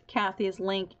out Kathy's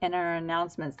link in our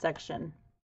announcements section.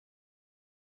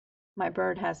 My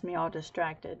bird has me all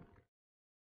distracted.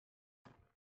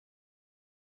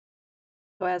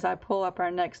 So as I pull up our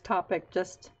next topic,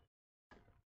 just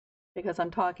because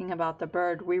I'm talking about the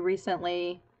bird, we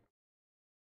recently,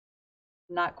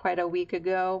 not quite a week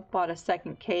ago, bought a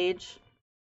second cage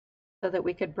so that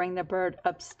we could bring the bird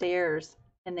upstairs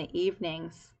in the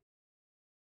evenings.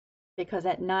 Because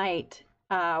at night,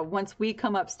 once we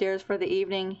come upstairs for the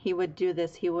evening, he would do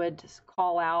this. He would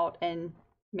call out and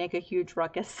make a huge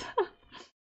ruckus.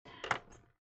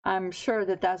 I'm sure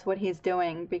that that's what he's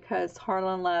doing because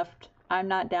Harlan left. I'm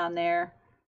not down there.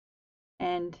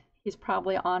 And he's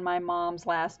probably on my mom's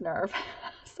last nerve.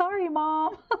 Sorry,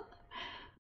 Mom.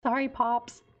 Sorry,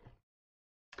 Pops.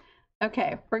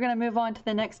 Okay, we're going to move on to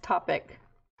the next topic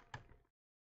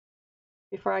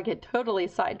before I get totally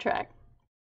sidetracked.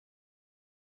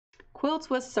 Quilts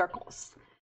with circles.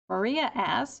 Maria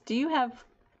asks, do you have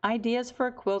ideas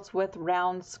for quilts with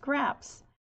round scraps?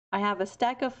 I have a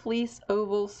stack of fleece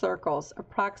oval circles,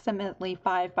 approximately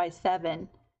 5 by 7.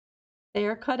 They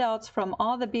are cutouts from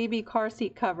all the baby car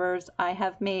seat covers I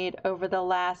have made over the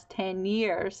last 10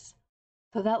 years.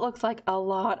 So that looks like a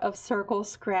lot of circle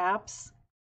scraps.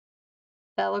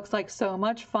 That looks like so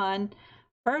much fun.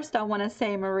 First, I want to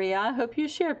say, Maria, I hope you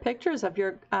share pictures of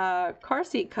your car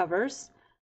seat covers.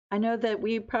 I know that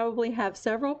we probably have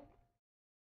several.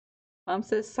 Mom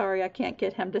says, sorry, I can't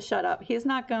get him to shut up. He's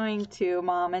not going to,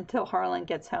 Mom, until Harlan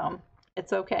gets home.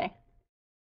 It's okay.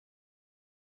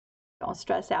 Don't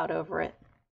stress out over it.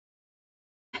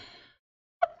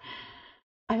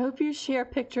 I hope you share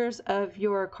pictures of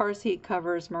your car seat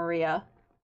covers, Maria,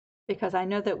 because I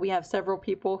know that we have several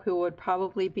people who would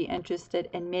probably be interested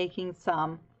in making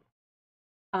some.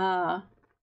 So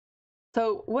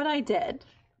what I did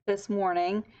this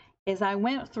morning is I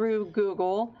went through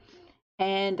Google,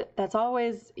 and that's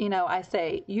always, you know, I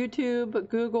say YouTube,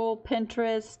 Google,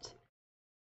 Pinterest,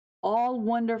 all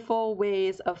wonderful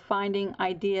ways of finding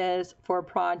ideas for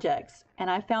projects. And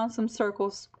I found some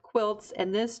circle quilts,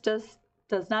 and this just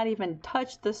does not even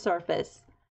touch the surface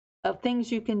of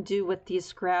things you can do with these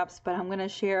scraps, but I'm going to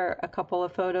share a couple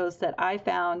of photos that I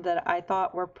found that I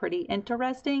thought were pretty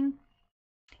interesting.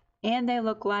 And they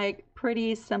look like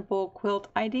pretty simple quilt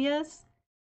ideas.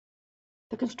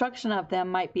 The construction of them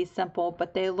might be simple,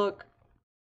 but they look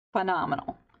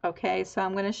phenomenal. Okay, so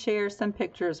I'm going to share some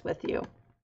pictures with you.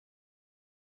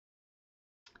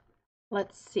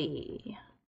 Let's see.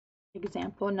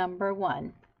 Example number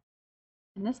 1.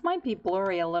 And this might be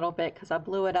blurry a little bit because I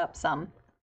blew it up some.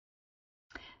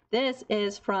 This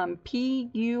is from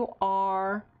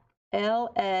purlshoho.com.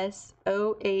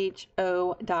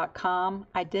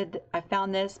 I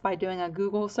found this by doing a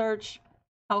Google search.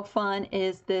 How fun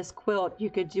is this quilt? You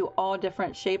could do all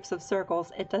different shapes of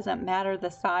circles. It doesn't matter the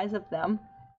size of them.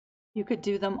 You could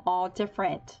do them all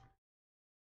different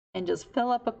and just fill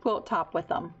up a quilt top with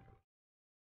them.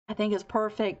 I think it's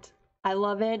perfect. I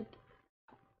love it.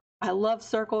 I love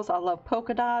circles. I love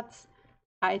polka dots.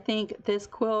 I think this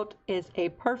quilt is a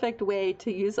perfect way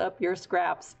to use up your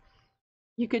scraps.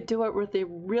 You could do it with a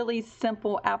really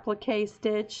simple applique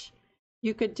stitch.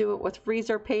 You could do it with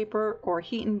freezer paper or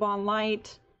heat and bond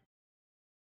light.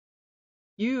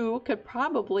 You could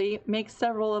probably make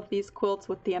several of these quilts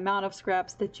with the amount of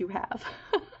scraps that you have.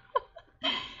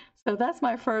 So that's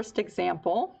my first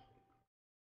example.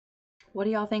 What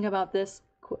do y'all think about this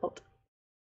quilt?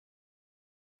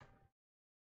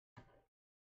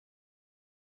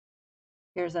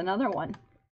 Here's another one.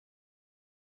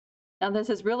 Now this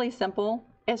is really simple.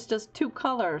 It's just 2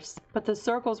 colors, but the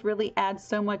circles really add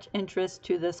so much interest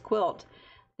to this quilt.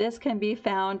 This can be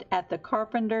found at the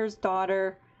Carpenter's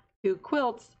Daughter to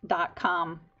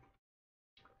Quilts.com.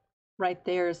 Right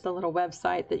there is the little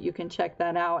website that you can check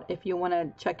that out if you want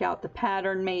to check out the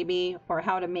pattern maybe or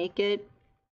how to make it.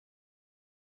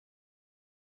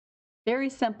 Very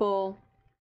simple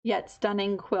yet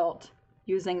stunning quilt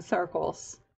using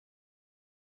circles.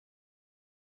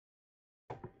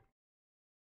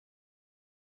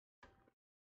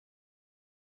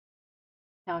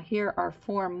 Now here are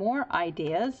 4 more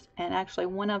ideas, and actually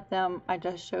one of them I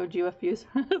just showed you a few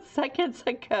seconds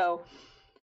ago.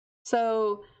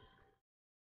 So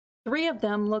 3 of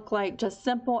them look like just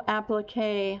simple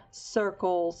applique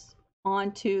circles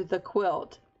onto the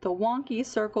quilt. The wonky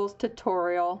circles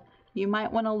tutorial, you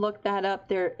might want to look that up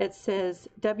there. It says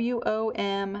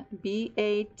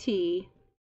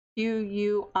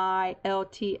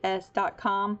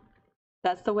WOMBATQUILTS.com.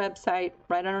 That's the website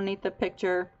right underneath the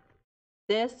picture.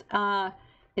 This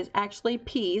is actually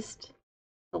pieced.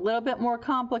 A little bit more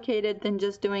complicated than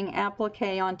just doing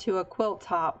applique onto a quilt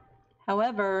top.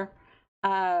 However,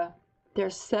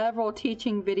 there's several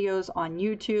teaching videos on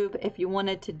YouTube if you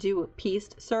wanted to do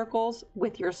pieced circles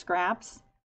with your scraps.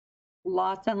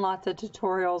 Lots and lots of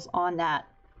tutorials on that.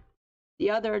 The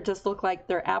other just look like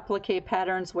they're applique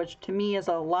patterns, which to me is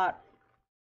a lot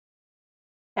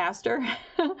faster,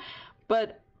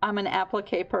 but I'm an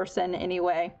applique person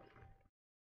anyway.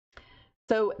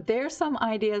 So there's some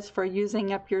ideas for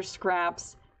using up your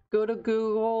scraps. Go to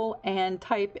Google and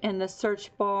type in the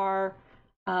search bar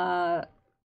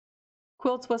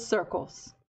quilts with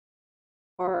circles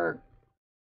or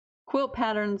quilt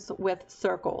patterns with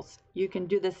circles. You can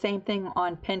do the same thing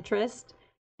on Pinterest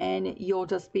and you'll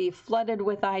just be flooded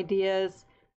with ideas.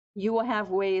 You will have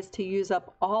ways to use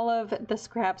up all of the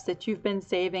scraps that you've been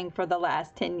saving for the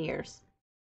last 10 years.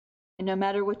 And no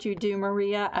matter what you do,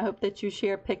 Maria, I hope that you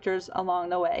share pictures along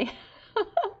the way.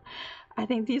 I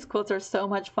think these quilts are so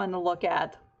much fun to look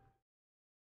at.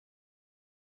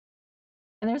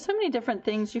 And there's so many different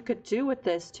things you could do with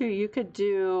this too. You could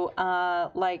do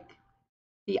like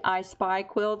the I Spy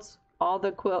quilts, all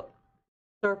the quilt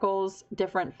circles,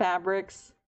 different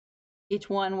fabrics. Each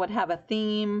one would have a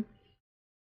theme.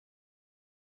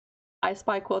 I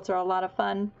Spy quilts are a lot of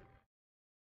fun.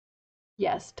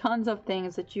 Yes, tons of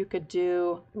things that you could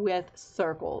do with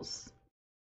circles.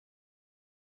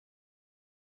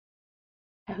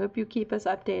 I hope you keep us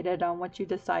updated on what you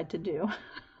decide to do.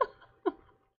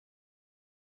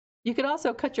 You could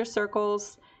also cut your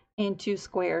circles into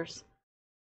squares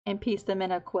and piece them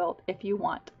in a quilt if you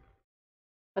want.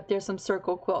 But there's some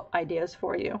circle quilt ideas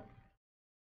for you.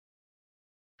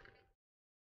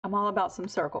 I'm all about some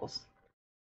circles.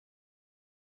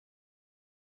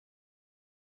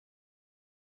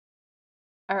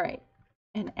 All right,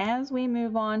 and as we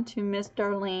move on to Miss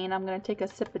Darlene, I'm going to take a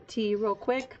sip of tea real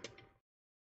quick.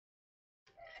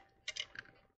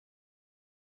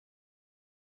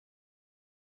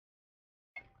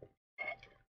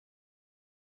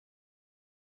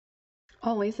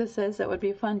 Oh, Lisa says it would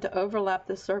be fun to overlap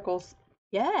the circles.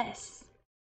 Yes,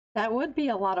 that would be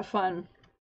a lot of fun.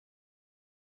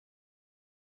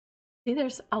 See,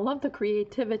 I love the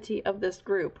creativity of this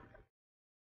group.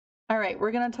 All right,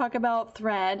 we're going to talk about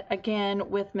thread again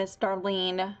with Miss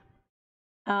Darlene,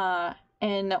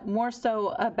 and more so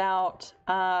about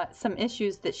some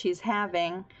issues that she's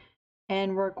having.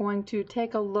 And we're going to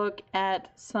take a look at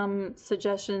some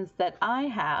suggestions that I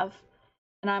have.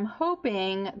 And I'm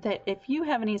hoping that if you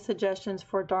have any suggestions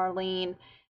for Darlene,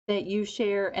 that you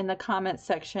share in the comments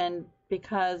section,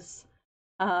 because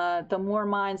the more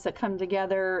minds that come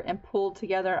together and pull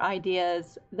together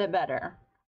ideas, the better.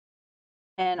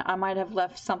 And I might have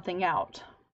left something out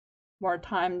more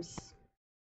times,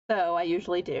 so I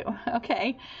usually do.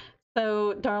 Okay,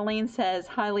 so Darlene says,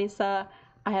 "Hi Lisa,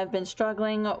 I have been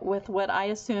struggling with what I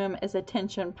assume is a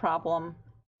tension problem.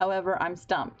 However, I'm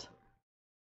stumped.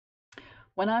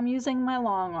 When I'm using my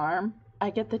long arm,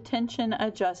 I get the tension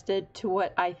adjusted to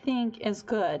what I think is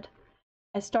good.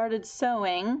 I started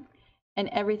sewing and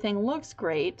everything looks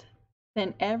great.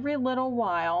 Then every little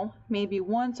while, maybe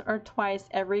once or twice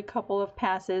every couple of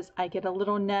passes, I get a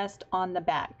little nest on the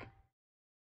back.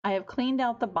 I have cleaned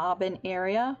out the bobbin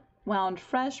area, wound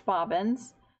fresh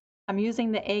bobbins. I'm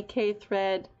using the AK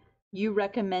thread you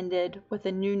recommended with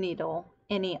a new needle.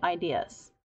 Any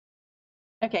ideas?"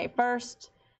 Okay,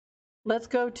 first, let's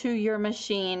go to your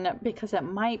machine, because it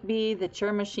might be that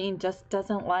your machine just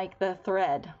doesn't like the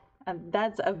thread. And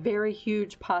that's a very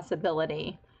huge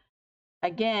possibility.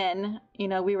 Again, you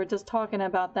know, we were just talking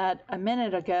about that a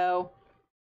minute ago.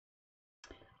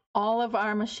 All of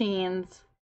our machines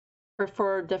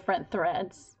prefer different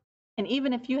threads. And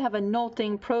even if you have a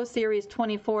Nolting Pro Series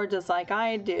 24 just like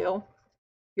I do,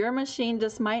 your machine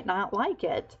just might not like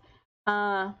it.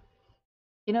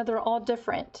 You know, they're all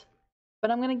different. But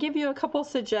I'm going to give you a couple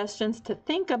suggestions to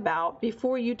think about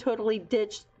before you totally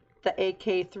ditch the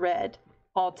AK thread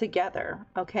altogether.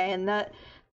 Okay, and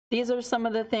these are some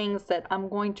of the things that I'm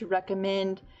going to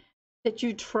recommend that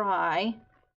you try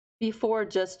before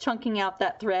just chunking out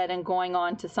that thread and going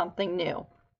on to something new.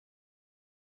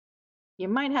 You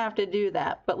might have to do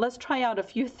that, but let's try out a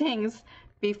few things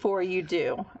before you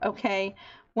do, okay?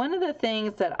 One of the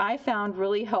things that I found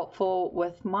really helpful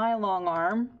with my long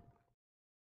arm,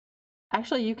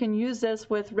 actually you can use this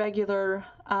with regular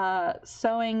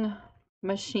sewing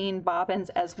machine bobbins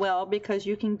as well, because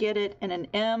you can get it in an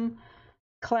M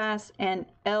class and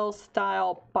L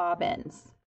style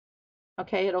bobbins.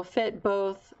 Okay, it'll fit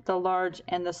both the large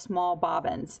and the small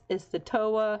bobbins. It's the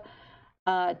TOA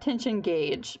tension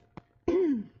gauge.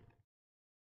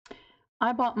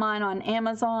 I bought mine on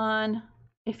Amazon.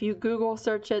 If you Google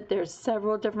search it, there's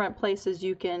several different places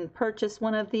you can purchase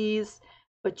one of these,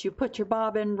 but you put your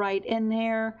bobbin right in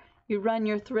there, you run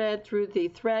your thread through the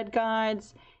thread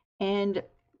guides and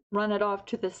run it off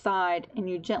to the side, and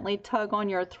you gently tug on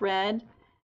your thread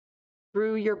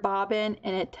through your bobbin,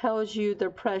 and it tells you the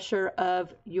pressure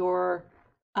of your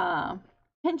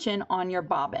tension on your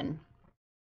bobbin.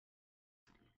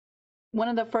 One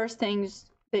of the first things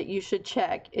that you should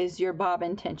check is your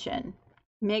bobbin tension.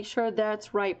 Make sure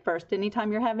that's right first.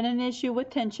 Anytime you're having an issue with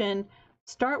tension,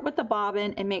 start with the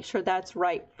bobbin and make sure that's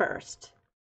right first.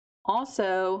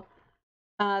 Also,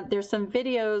 there's some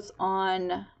videos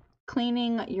on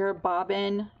cleaning your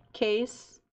bobbin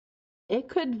case. It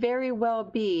could very well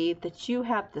be that you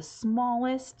have the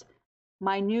smallest,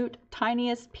 minute,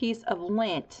 tiniest piece of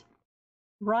lint.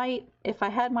 Right, if I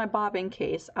had my bobbin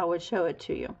case, I would show it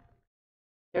to you.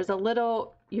 There's a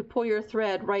little, you pull your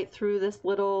thread right through this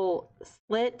little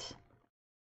slit.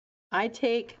 I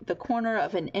take the corner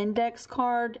of an index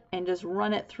card and just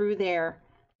run it through there.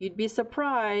 You'd be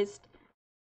surprised.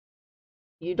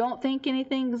 You don't think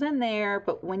anything's in there,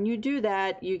 but when you do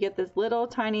that, you get this little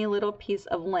tiny little piece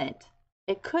of lint.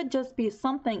 It could just be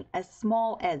something as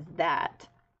small as that.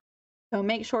 So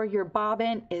make sure your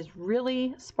bobbin is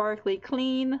really sparkly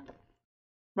clean.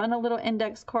 Run a little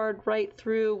index card right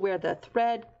through where the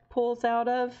thread pulls out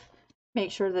of.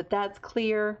 Make sure that that's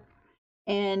clear.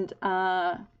 And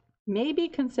maybe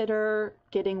consider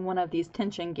getting one of these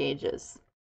tension gauges.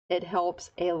 It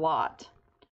helps a lot.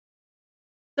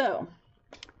 So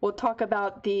we'll talk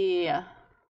about the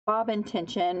bobbin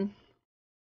tension,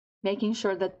 making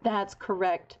sure that that's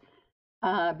correct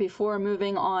before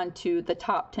moving on to the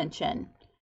top tension.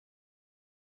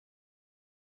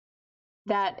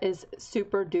 That is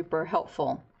super duper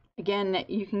helpful. Again,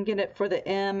 you can get it for the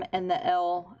M and the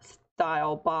L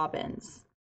style bobbins.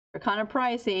 They're kind of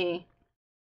pricey,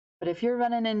 but if you're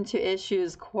running into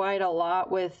issues quite a lot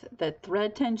with the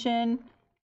thread tension,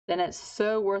 then it's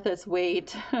so worth its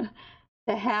weight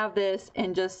to have this,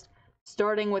 and just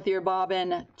starting with your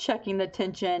bobbin, checking the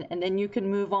tension, and then you can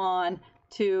move on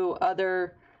to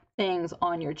other things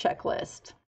on your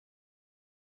checklist.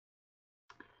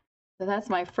 So that's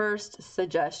my first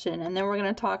suggestion, and then we're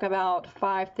going to talk about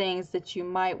 5 things that you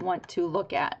might want to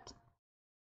look at.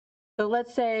 So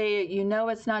let's say you know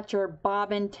it's not your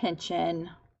bobbin tension.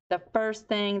 The first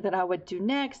thing that I would do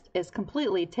next is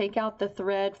completely take out the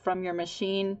thread from your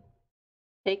machine,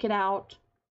 take it out,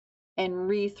 and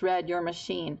re-thread your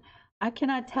machine. I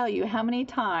cannot tell you how many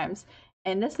times,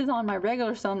 and this is on my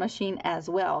regular sewing machine as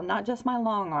well, not just my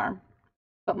long arm,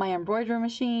 but my embroidery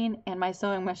machine and my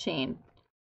sewing machine.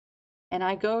 And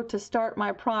I go to start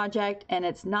my project and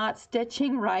it's not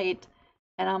stitching right,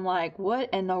 and I'm like, what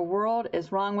in the world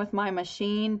is wrong with my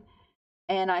machine?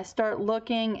 And I start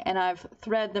looking and I've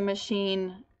threaded the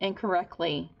machine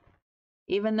incorrectly.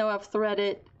 Even though I've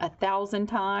threaded 1,000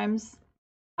 times,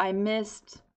 I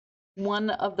missed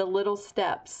one of the little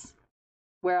steps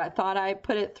where I thought I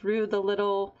put it through the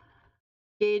little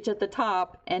gauge at the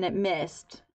top and it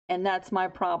missed, and that's my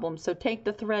problem. So take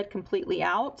the thread completely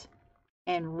out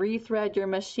and rethread your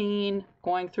machine,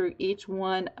 going through each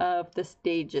one of the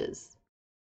stages.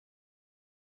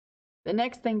 The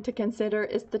next thing to consider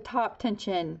is the top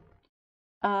tension.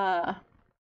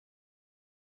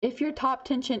 If your top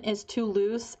tension is too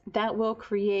loose, that will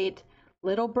create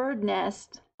little bird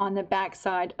nests on the back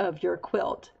side of your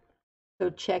quilt. So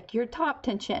check your top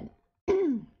tension.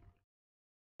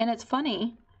 And it's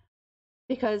funny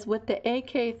because with the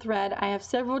AK thread, I have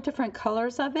several different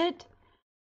colors of it,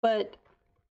 but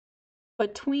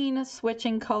between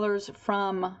switching colors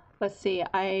from, let's see,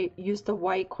 I use the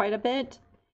white quite a bit.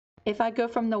 If I go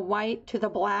from the white to the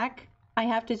black, I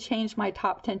have to change my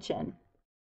top tension.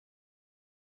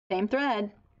 Same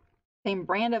thread, same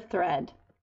brand of thread.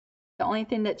 The only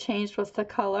thing that changed was the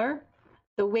color.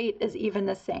 The weight is even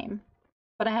the same,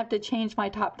 but I have to change my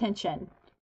top tension.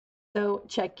 So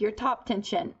check your top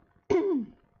tension.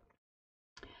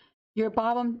 Your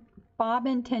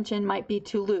bobbin tension might be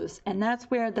too loose, and that's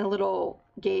where the little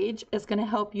gauge is going to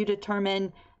help you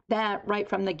determine that right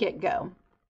from the get-go.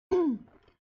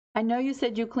 I know you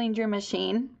said you cleaned your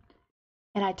machine,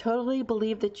 and I totally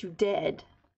believe that you did.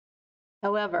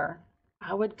 However,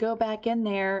 I would go back in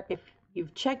there if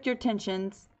you've checked your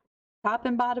tensions. Top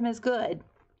and bottom is good.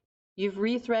 You've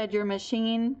rethread your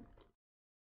machine.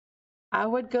 I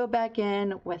would go back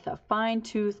in with a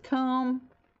fine-tooth comb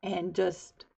and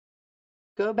just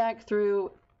go back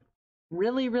through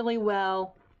really, really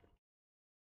well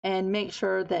and make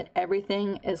sure that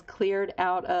everything is cleared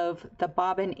out of the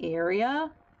bobbin area,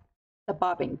 the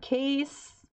bobbin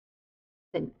case,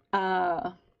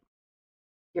 your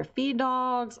feed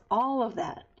dogs, all of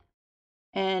that.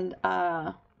 And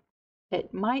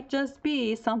it might just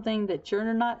be something that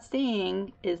you're not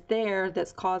seeing is there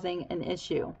that's causing an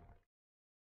issue.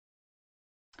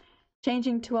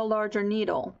 Changing to a larger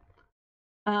needle.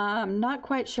 I'm not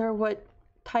quite sure what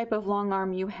type of long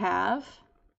arm you have,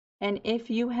 and if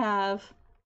you have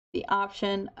the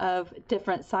option of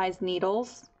different size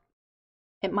needles,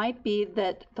 it might be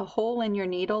that the hole in your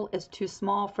needle is too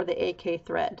small for the AK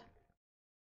thread.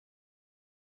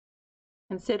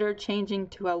 Consider changing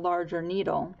to a larger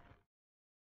needle.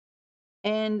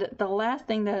 And the last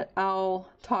thing that I'll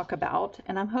talk about,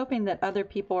 and I'm hoping that other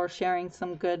people are sharing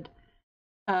some good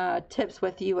tips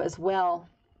with you as well.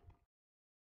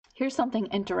 Here's something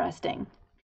interesting.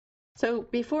 So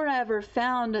before I ever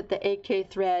found the AK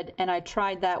thread and I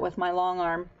tried that with my long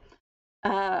arm,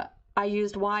 I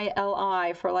used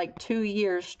YLI for like 2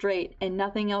 years straight and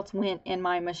nothing else went in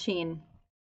my machine.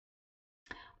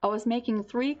 I was making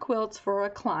 3 quilts for a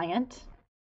client.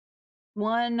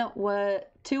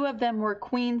 Two of them were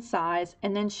queen size,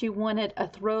 and then she wanted a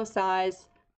throw size,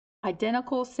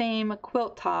 identical same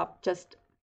quilt top, just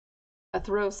a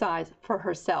throw size for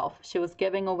herself. She was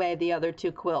giving away the other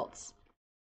 2 quilts.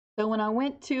 So when I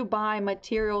went to buy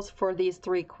materials for these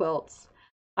 3 quilts,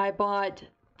 I bought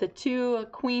the 2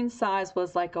 queen size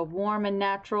was like a warm and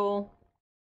natural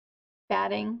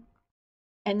batting.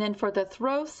 And then for the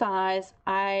throw size,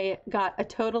 I got a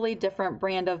totally different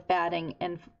brand of batting,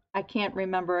 and I can't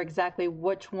remember exactly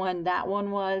which one that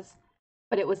one was,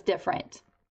 but it was different.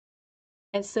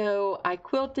 And so I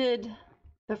quilted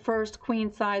the first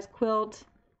queen size quilt,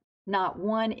 not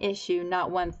one issue,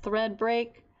 not one thread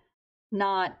break,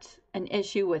 not an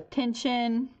issue with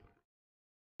tension.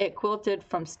 It quilted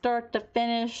from start to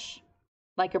finish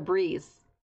like a breeze.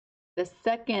 The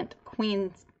second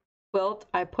queen quilt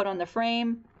I put on the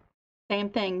frame, same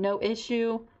thing, no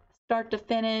issue, start to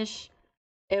finish.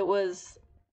 It was,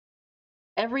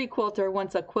 every quilter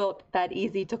wants a quilt that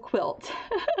easy to quilt.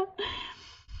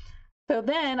 So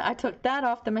then I took that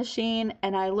off the machine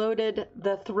and I loaded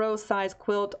the throw size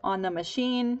quilt on the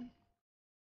machine.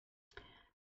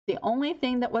 The only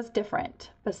thing that was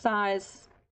different, besides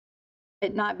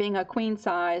it not being a queen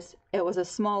size, it was a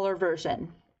smaller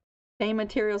version. Same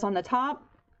materials on the top,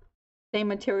 same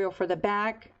material for the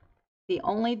back. The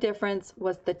only difference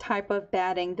was the type of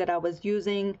batting that I was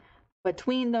using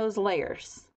between those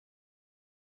layers.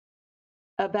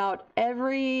 About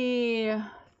every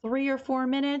 3 or 4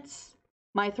 minutes,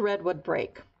 my thread would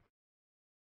break.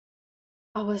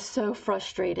 I was so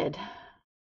frustrated.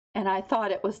 And I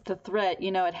thought it was the thread.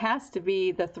 You know, it has to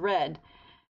be the thread.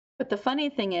 But the funny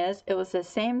thing is, it was the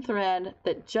same thread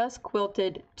that just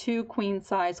quilted 2 queen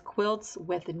size quilts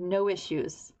with no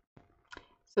issues.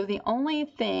 So the only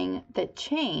thing that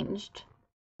changed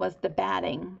was the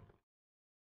batting.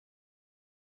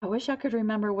 I wish I could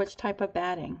remember which type of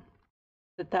batting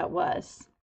that was.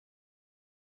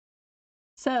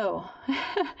 So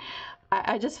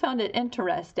I just found it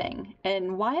interesting.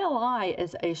 And YLI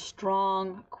is a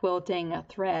strong quilting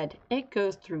thread. It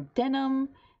goes through denim,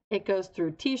 it goes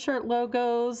through t-shirt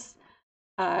logos,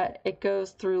 it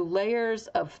goes through layers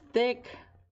of thick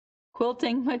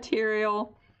quilting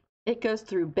material. It goes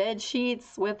through bed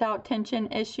sheets without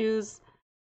tension issues.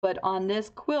 But on this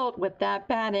quilt with that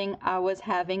batting, I was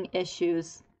having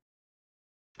issues.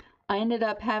 I ended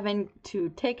up having to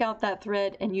take out that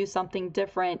thread and use something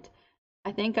different.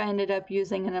 I think I ended up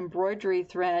using an embroidery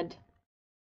thread,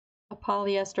 a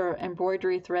polyester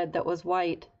embroidery thread that was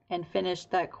white, and finished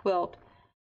that quilt.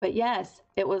 But yes,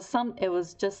 it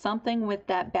was just something with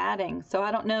that batting. So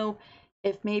I don't know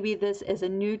if maybe this is a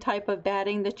new type of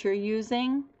batting that you're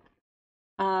using.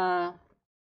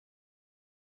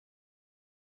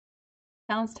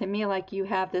 Sounds to me like you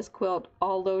have this quilt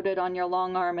all loaded on your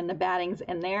long arm and the batting's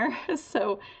in there.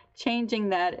 So changing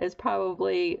that is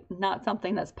probably not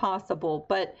something that's possible.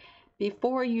 But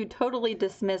before you totally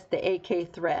dismiss the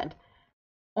AK thread,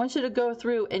 I want you to go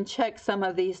through and check some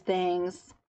of these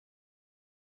things.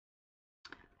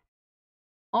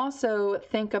 Also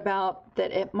think about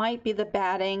that it might be the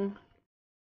batting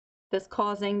that's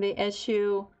causing the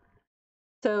issue.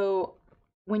 So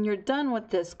when you're done with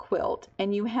this quilt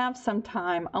and you have some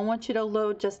time, I want you to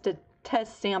load just a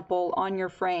test sample on your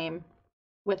frame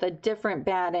with a different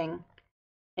batting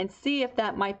and see if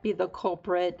that might be the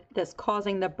culprit that's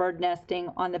causing the bird nesting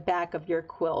on the back of your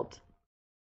quilt.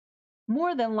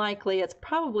 More than likely, it's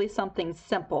probably something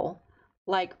simple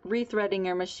like rethreading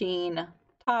your machine,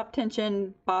 top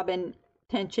tension, bobbin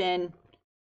tension,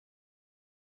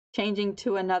 changing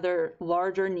to another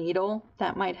larger needle.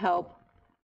 That might help.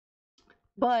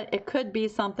 But it could be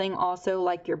something also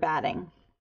like your batting.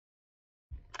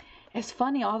 It's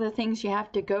funny all the things you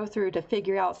have to go through to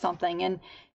figure out something, and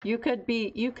you could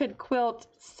quilt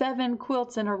 7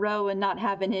 quilts in a row and not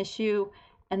have an issue,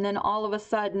 and then all of a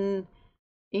sudden,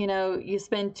 you know, you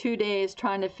spend 2 days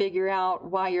trying to figure out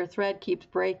why your thread keeps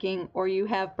breaking or you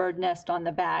have bird nest on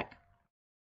the back.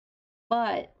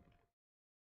 But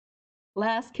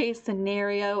last case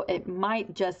scenario, it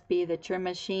might just be that your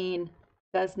machine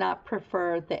does not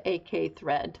prefer the AK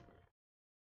thread.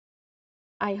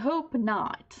 I hope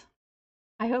not.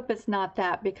 I hope it's not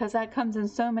that, because that comes in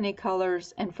so many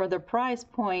colors, and for the price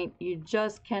point, you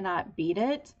just cannot beat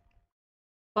it.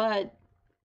 But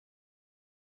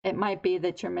it might be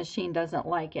that your machine doesn't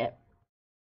like it.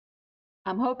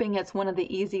 I'm hoping it's one of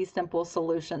the easy, simple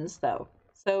solutions, though.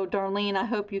 So, Darlene, I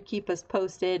hope you keep us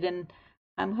posted, and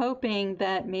I'm hoping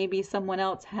that maybe someone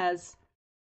else has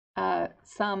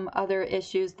some other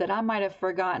issues that I might have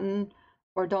forgotten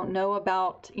or don't know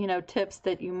about, you know, tips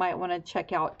that you might want to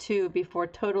check out too before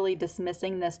totally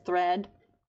dismissing this thread.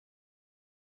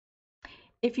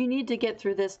 If you need to get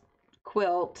through this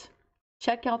quilt,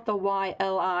 check out the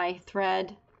YLI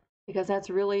thread, because that's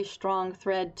really strong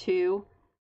thread too.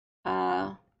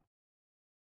 I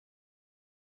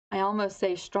almost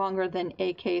say stronger than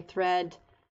AK thread,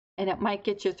 and it might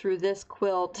get you through this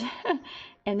quilt.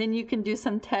 And then you can do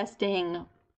some testing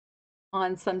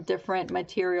on some different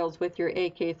materials with your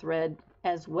AK thread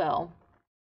as well.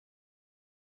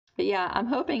 But yeah, I'm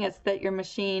hoping it's that your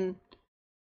machine,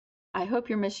 I hope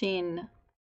your machine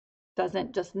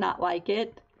doesn't just not like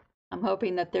it. I'm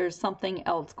hoping that there's something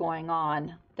else going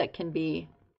on that can be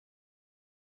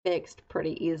fixed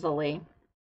pretty easily.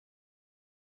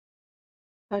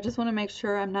 So I just want to make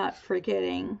sure I'm not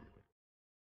forgetting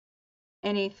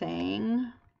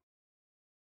anything.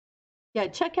 Yeah,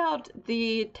 check out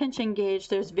the tension gauge.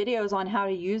 There's videos on how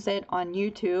to use it on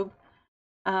YouTube.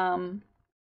 And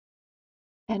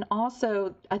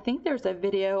also, I think there's a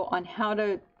video on how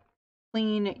to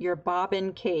clean your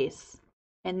bobbin case,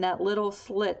 and that little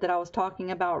slit that I was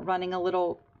talking about, running a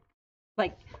little,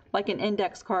 like an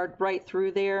index card right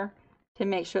through there to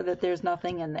make sure that there's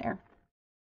nothing in there.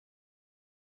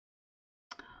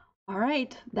 All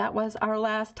right, that was our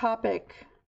last topic.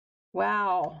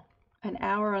 Wow. An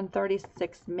hour and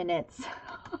 36 minutes.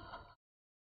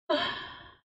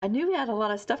 I knew we had a lot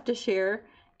of stuff to share.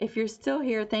 If you're still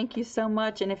here, thank you so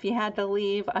much. And if you had to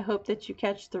leave, I hope that you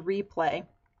catch the replay.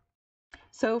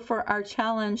 So for our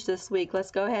challenge this week,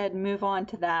 let's go ahead and move on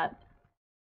to that.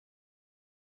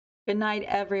 Good night,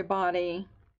 everybody.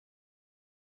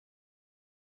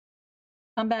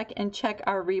 Come back and check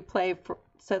our replay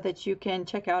so that you can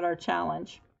check out our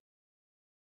challenge.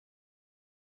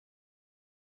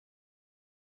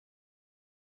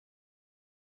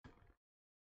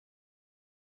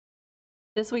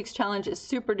 This week's challenge is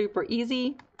super duper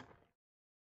easy.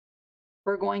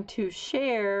 We're going to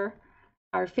share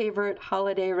our favorite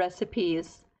holiday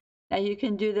recipes. Now you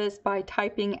can do this by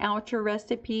typing out your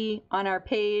recipe on our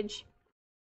page.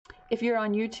 If you're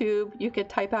on YouTube, you could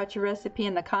type out your recipe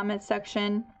in the comments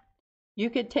section. You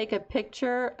could take a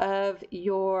picture of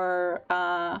your,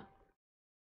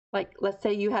 like let's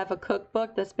say you have a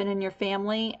cookbook that's been in your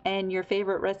family and your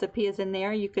favorite recipe is in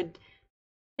there. You could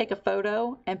take a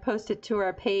photo and post it to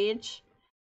our page.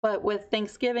 But with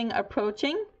Thanksgiving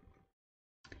approaching,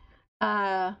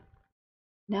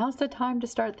 now's the time to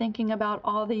start thinking about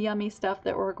all the yummy stuff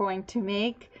that we're going to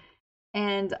make.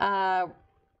 And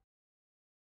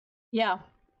yeah,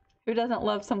 who doesn't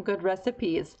love some good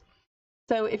recipes?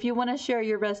 So if you want to share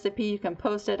your recipe, you can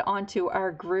post it onto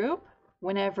our group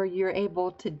whenever you're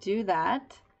able to do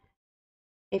that.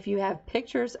 If you have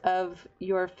pictures of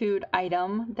your food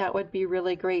item, that would be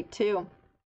really great too.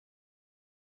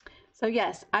 So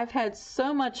yes, I've had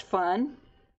so much fun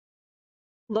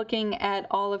looking at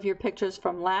all of your pictures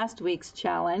from last week's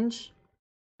challenge.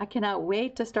 I cannot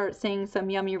wait to start seeing some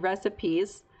yummy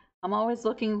recipes. I'm always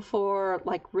looking for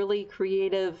like really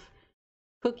creative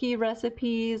cookie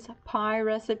recipes, pie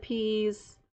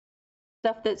recipes,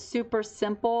 stuff that's super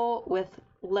simple with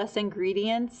less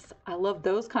ingredients. I love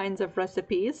those kinds of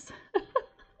recipes.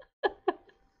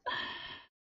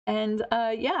 And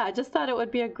yeah, I just thought it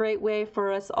would be a great way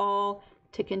for us all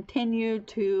to continue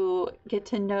to get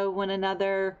to know one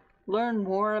another, learn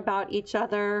more about each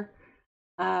other.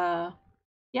 Yeah,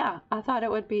 I thought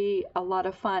it would be a lot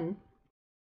of fun.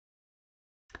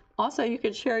 Also, you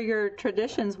could share your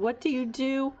traditions. What do you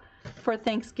do for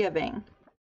Thanksgiving?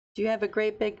 Do you have a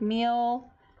great big meal?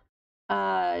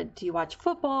 Do you watch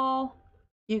football?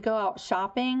 Do you go out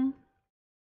shopping?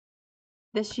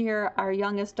 This year, our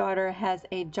youngest daughter has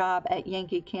a job at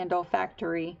Yankee Candle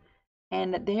Factory,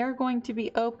 and they are going to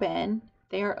be open.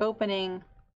 They are opening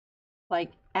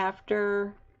like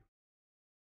after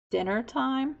dinner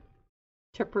time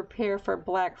to prepare for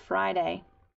Black Friday.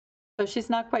 So she's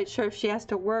not quite sure if she has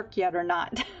to work yet or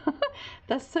not.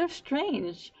 That's so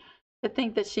strange to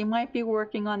think that she might be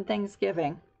working on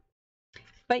Thanksgiving.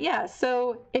 But yeah,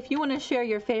 so if you want to share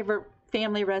your favorite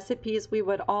family recipes, we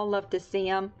would all love to see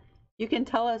them. You can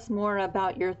tell us more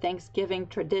about your Thanksgiving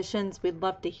traditions. We'd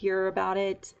love to hear about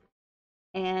it.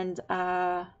 And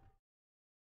yeah,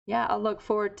 I'll look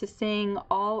forward to seeing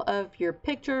all of your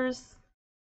pictures,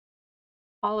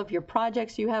 all of your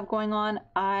projects you have going on.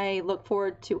 I look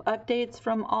forward to updates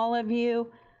from all of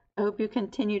you. I hope you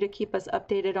continue to keep us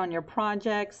updated on your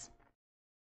projects.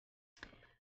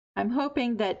 I'm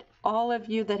hoping that all of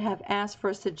you that have asked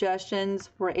for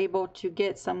suggestions were able to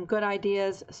get some good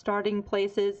ideas, starting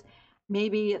places,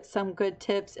 maybe some good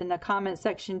tips in the comment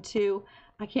section too.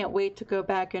 I can't wait to go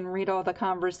back and read all the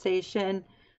conversation.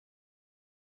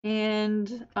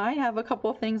 And I have a couple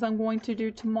of things I'm going to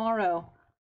do tomorrow.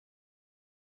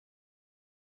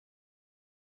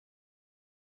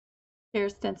 Share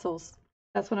stencils.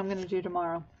 That's what I'm going to do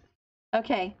tomorrow.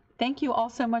 Okay, thank you all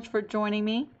so much for joining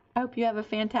me. I hope you have a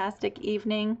fantastic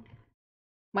evening.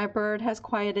 My bird has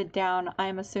quieted down.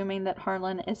 I'm assuming that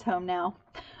Harlan is home now.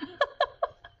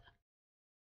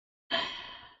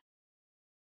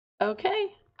 Okay,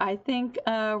 I think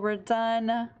we're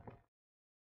done.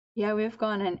 Yeah, we've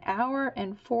gone an hour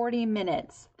and 40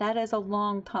 minutes. That is a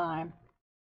long time.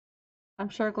 I'm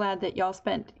sure glad that y'all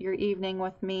spent your evening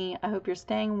with me. I hope you're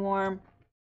staying warm.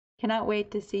 Cannot wait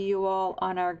to see you all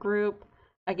on our group.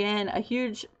 Again, a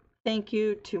huge thank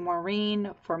you to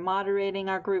Maureen for moderating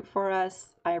our group for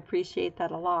us. I appreciate that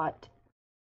a lot.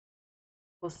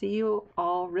 We'll see you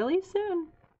all really soon.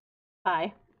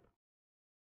 Bye.